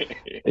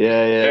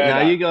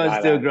 You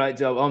guys do a great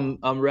job.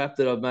 I'm wrapped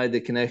that I've made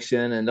the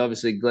connection, and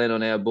obviously Glenn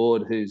on our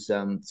board who's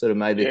sort of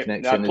made the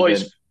connection.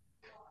 Please,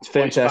 it's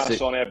fantastic. Please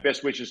pass on our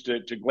best wishes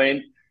to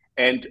Glenn.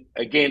 And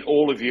again,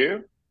 all of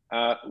you,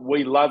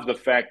 we love the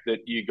fact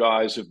that you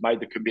guys have made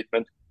the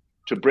commitment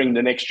to bring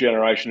the next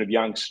generation of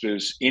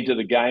youngsters into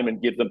the game and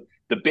give them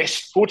the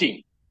best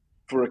footing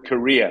for a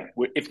career,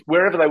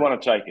 wherever they want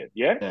to take it.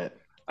 Yeah,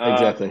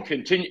 exactly.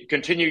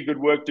 Continue good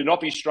work. Do not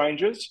be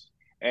strangers.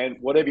 And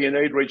whatever you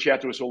need, reach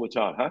out to us all the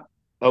time, huh?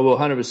 Oh, well,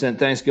 100%.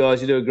 Thanks,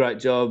 guys. You do a great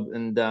job.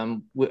 And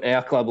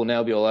our club will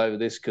now be all over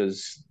this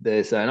because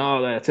they're saying,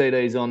 our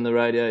TD's on the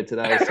radio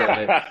today.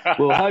 So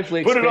we'll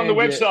hopefully put it on the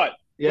website.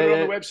 Put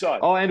it on the website.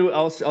 Oh, and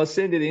I'll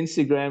send you the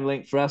Instagram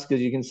link for us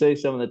because you can see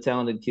some of the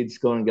talented kids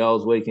scoring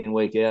goals week in,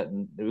 week out.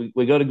 And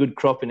we got a good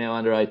crop in our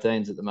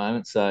under-18s at the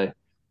moment. So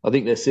I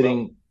think they're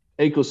sitting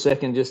equal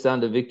second, just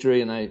under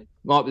victory. And they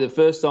might be the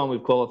first time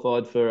we've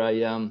qualified for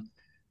a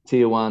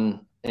Tier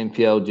 1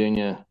 NPL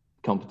junior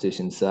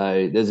competition.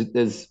 So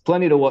there's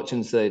plenty to watch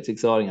and see. It's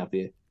exciting up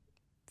here.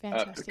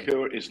 Fantastic.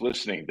 Pokuah is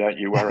listening, don't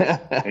you worry.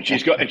 and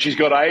she's got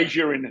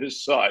Asia in her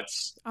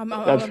sights.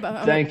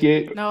 Thank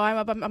you. No,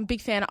 I'm a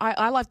big fan.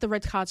 I like the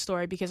red card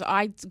story because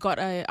I got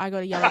a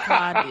yellow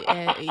card.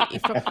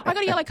 I got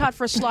a yellow card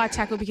for a slide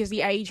tackle because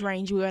the age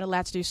range we weren't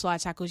allowed to do slide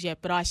tackles yet.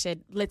 But I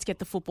said let's get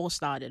the football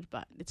started.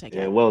 But it's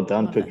okay. Yeah, well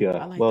done,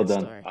 Pokuah. Well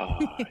done.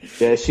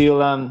 Yeah,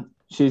 she'll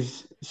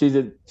she's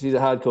a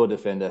hardcore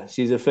defender.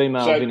 She's a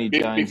female Vinnie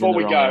Jones.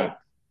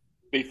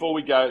 Before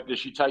we go, does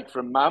she take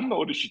from mum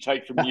or does she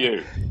take from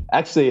you?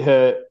 Actually,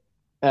 her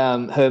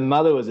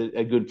mother was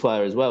a good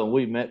player as well.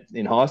 We met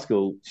in high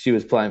school. She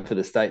was playing for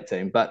the state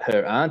team, but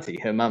her auntie,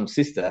 her mum's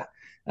sister,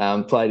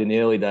 played in the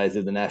early days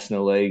of the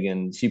National League,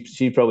 and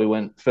she probably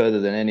went further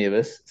than any of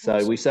us.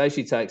 So we say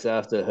she takes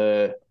after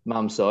her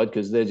mum's side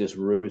because they're just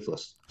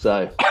ruthless.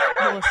 So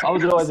I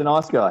was always a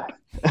nice guy.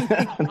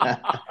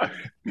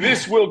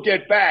 This will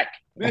get back.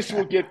 This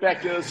will get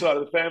back to the other side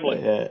of the family.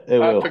 Yeah, it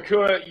will.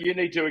 Pokuah, you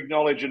need to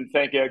acknowledge and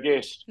thank our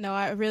guest. No,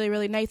 I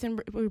really, Nathan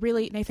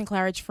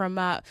Claridge from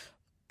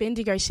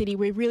Bendigo City.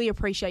 We really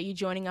appreciate you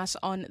joining us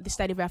on the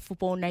State of Our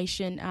Football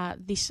Nation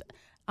this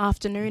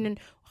afternoon, and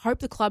hope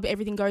the club,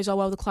 everything goes well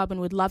with the club, and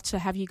would love to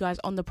have you guys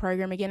on the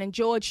program again. And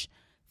George,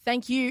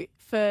 thank you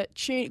for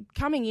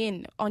coming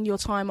in on your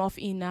time off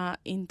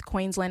in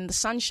Queensland, the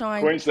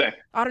sunshine. Queensland.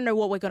 I don't know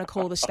what we're going to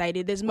call the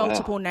state. There's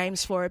multiple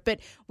names for it,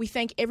 but we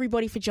thank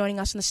everybody for joining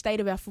us in the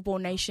State of Our Football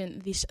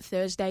Nation this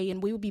Thursday,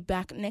 and we will be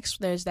back next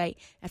Thursday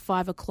at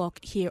 5 o'clock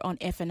here on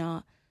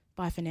FNR.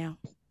 Bye for now.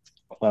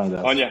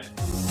 On you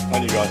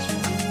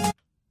guys.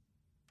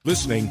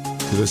 Listening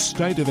to the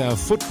State of Our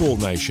Football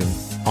Nation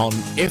on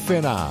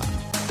FNR.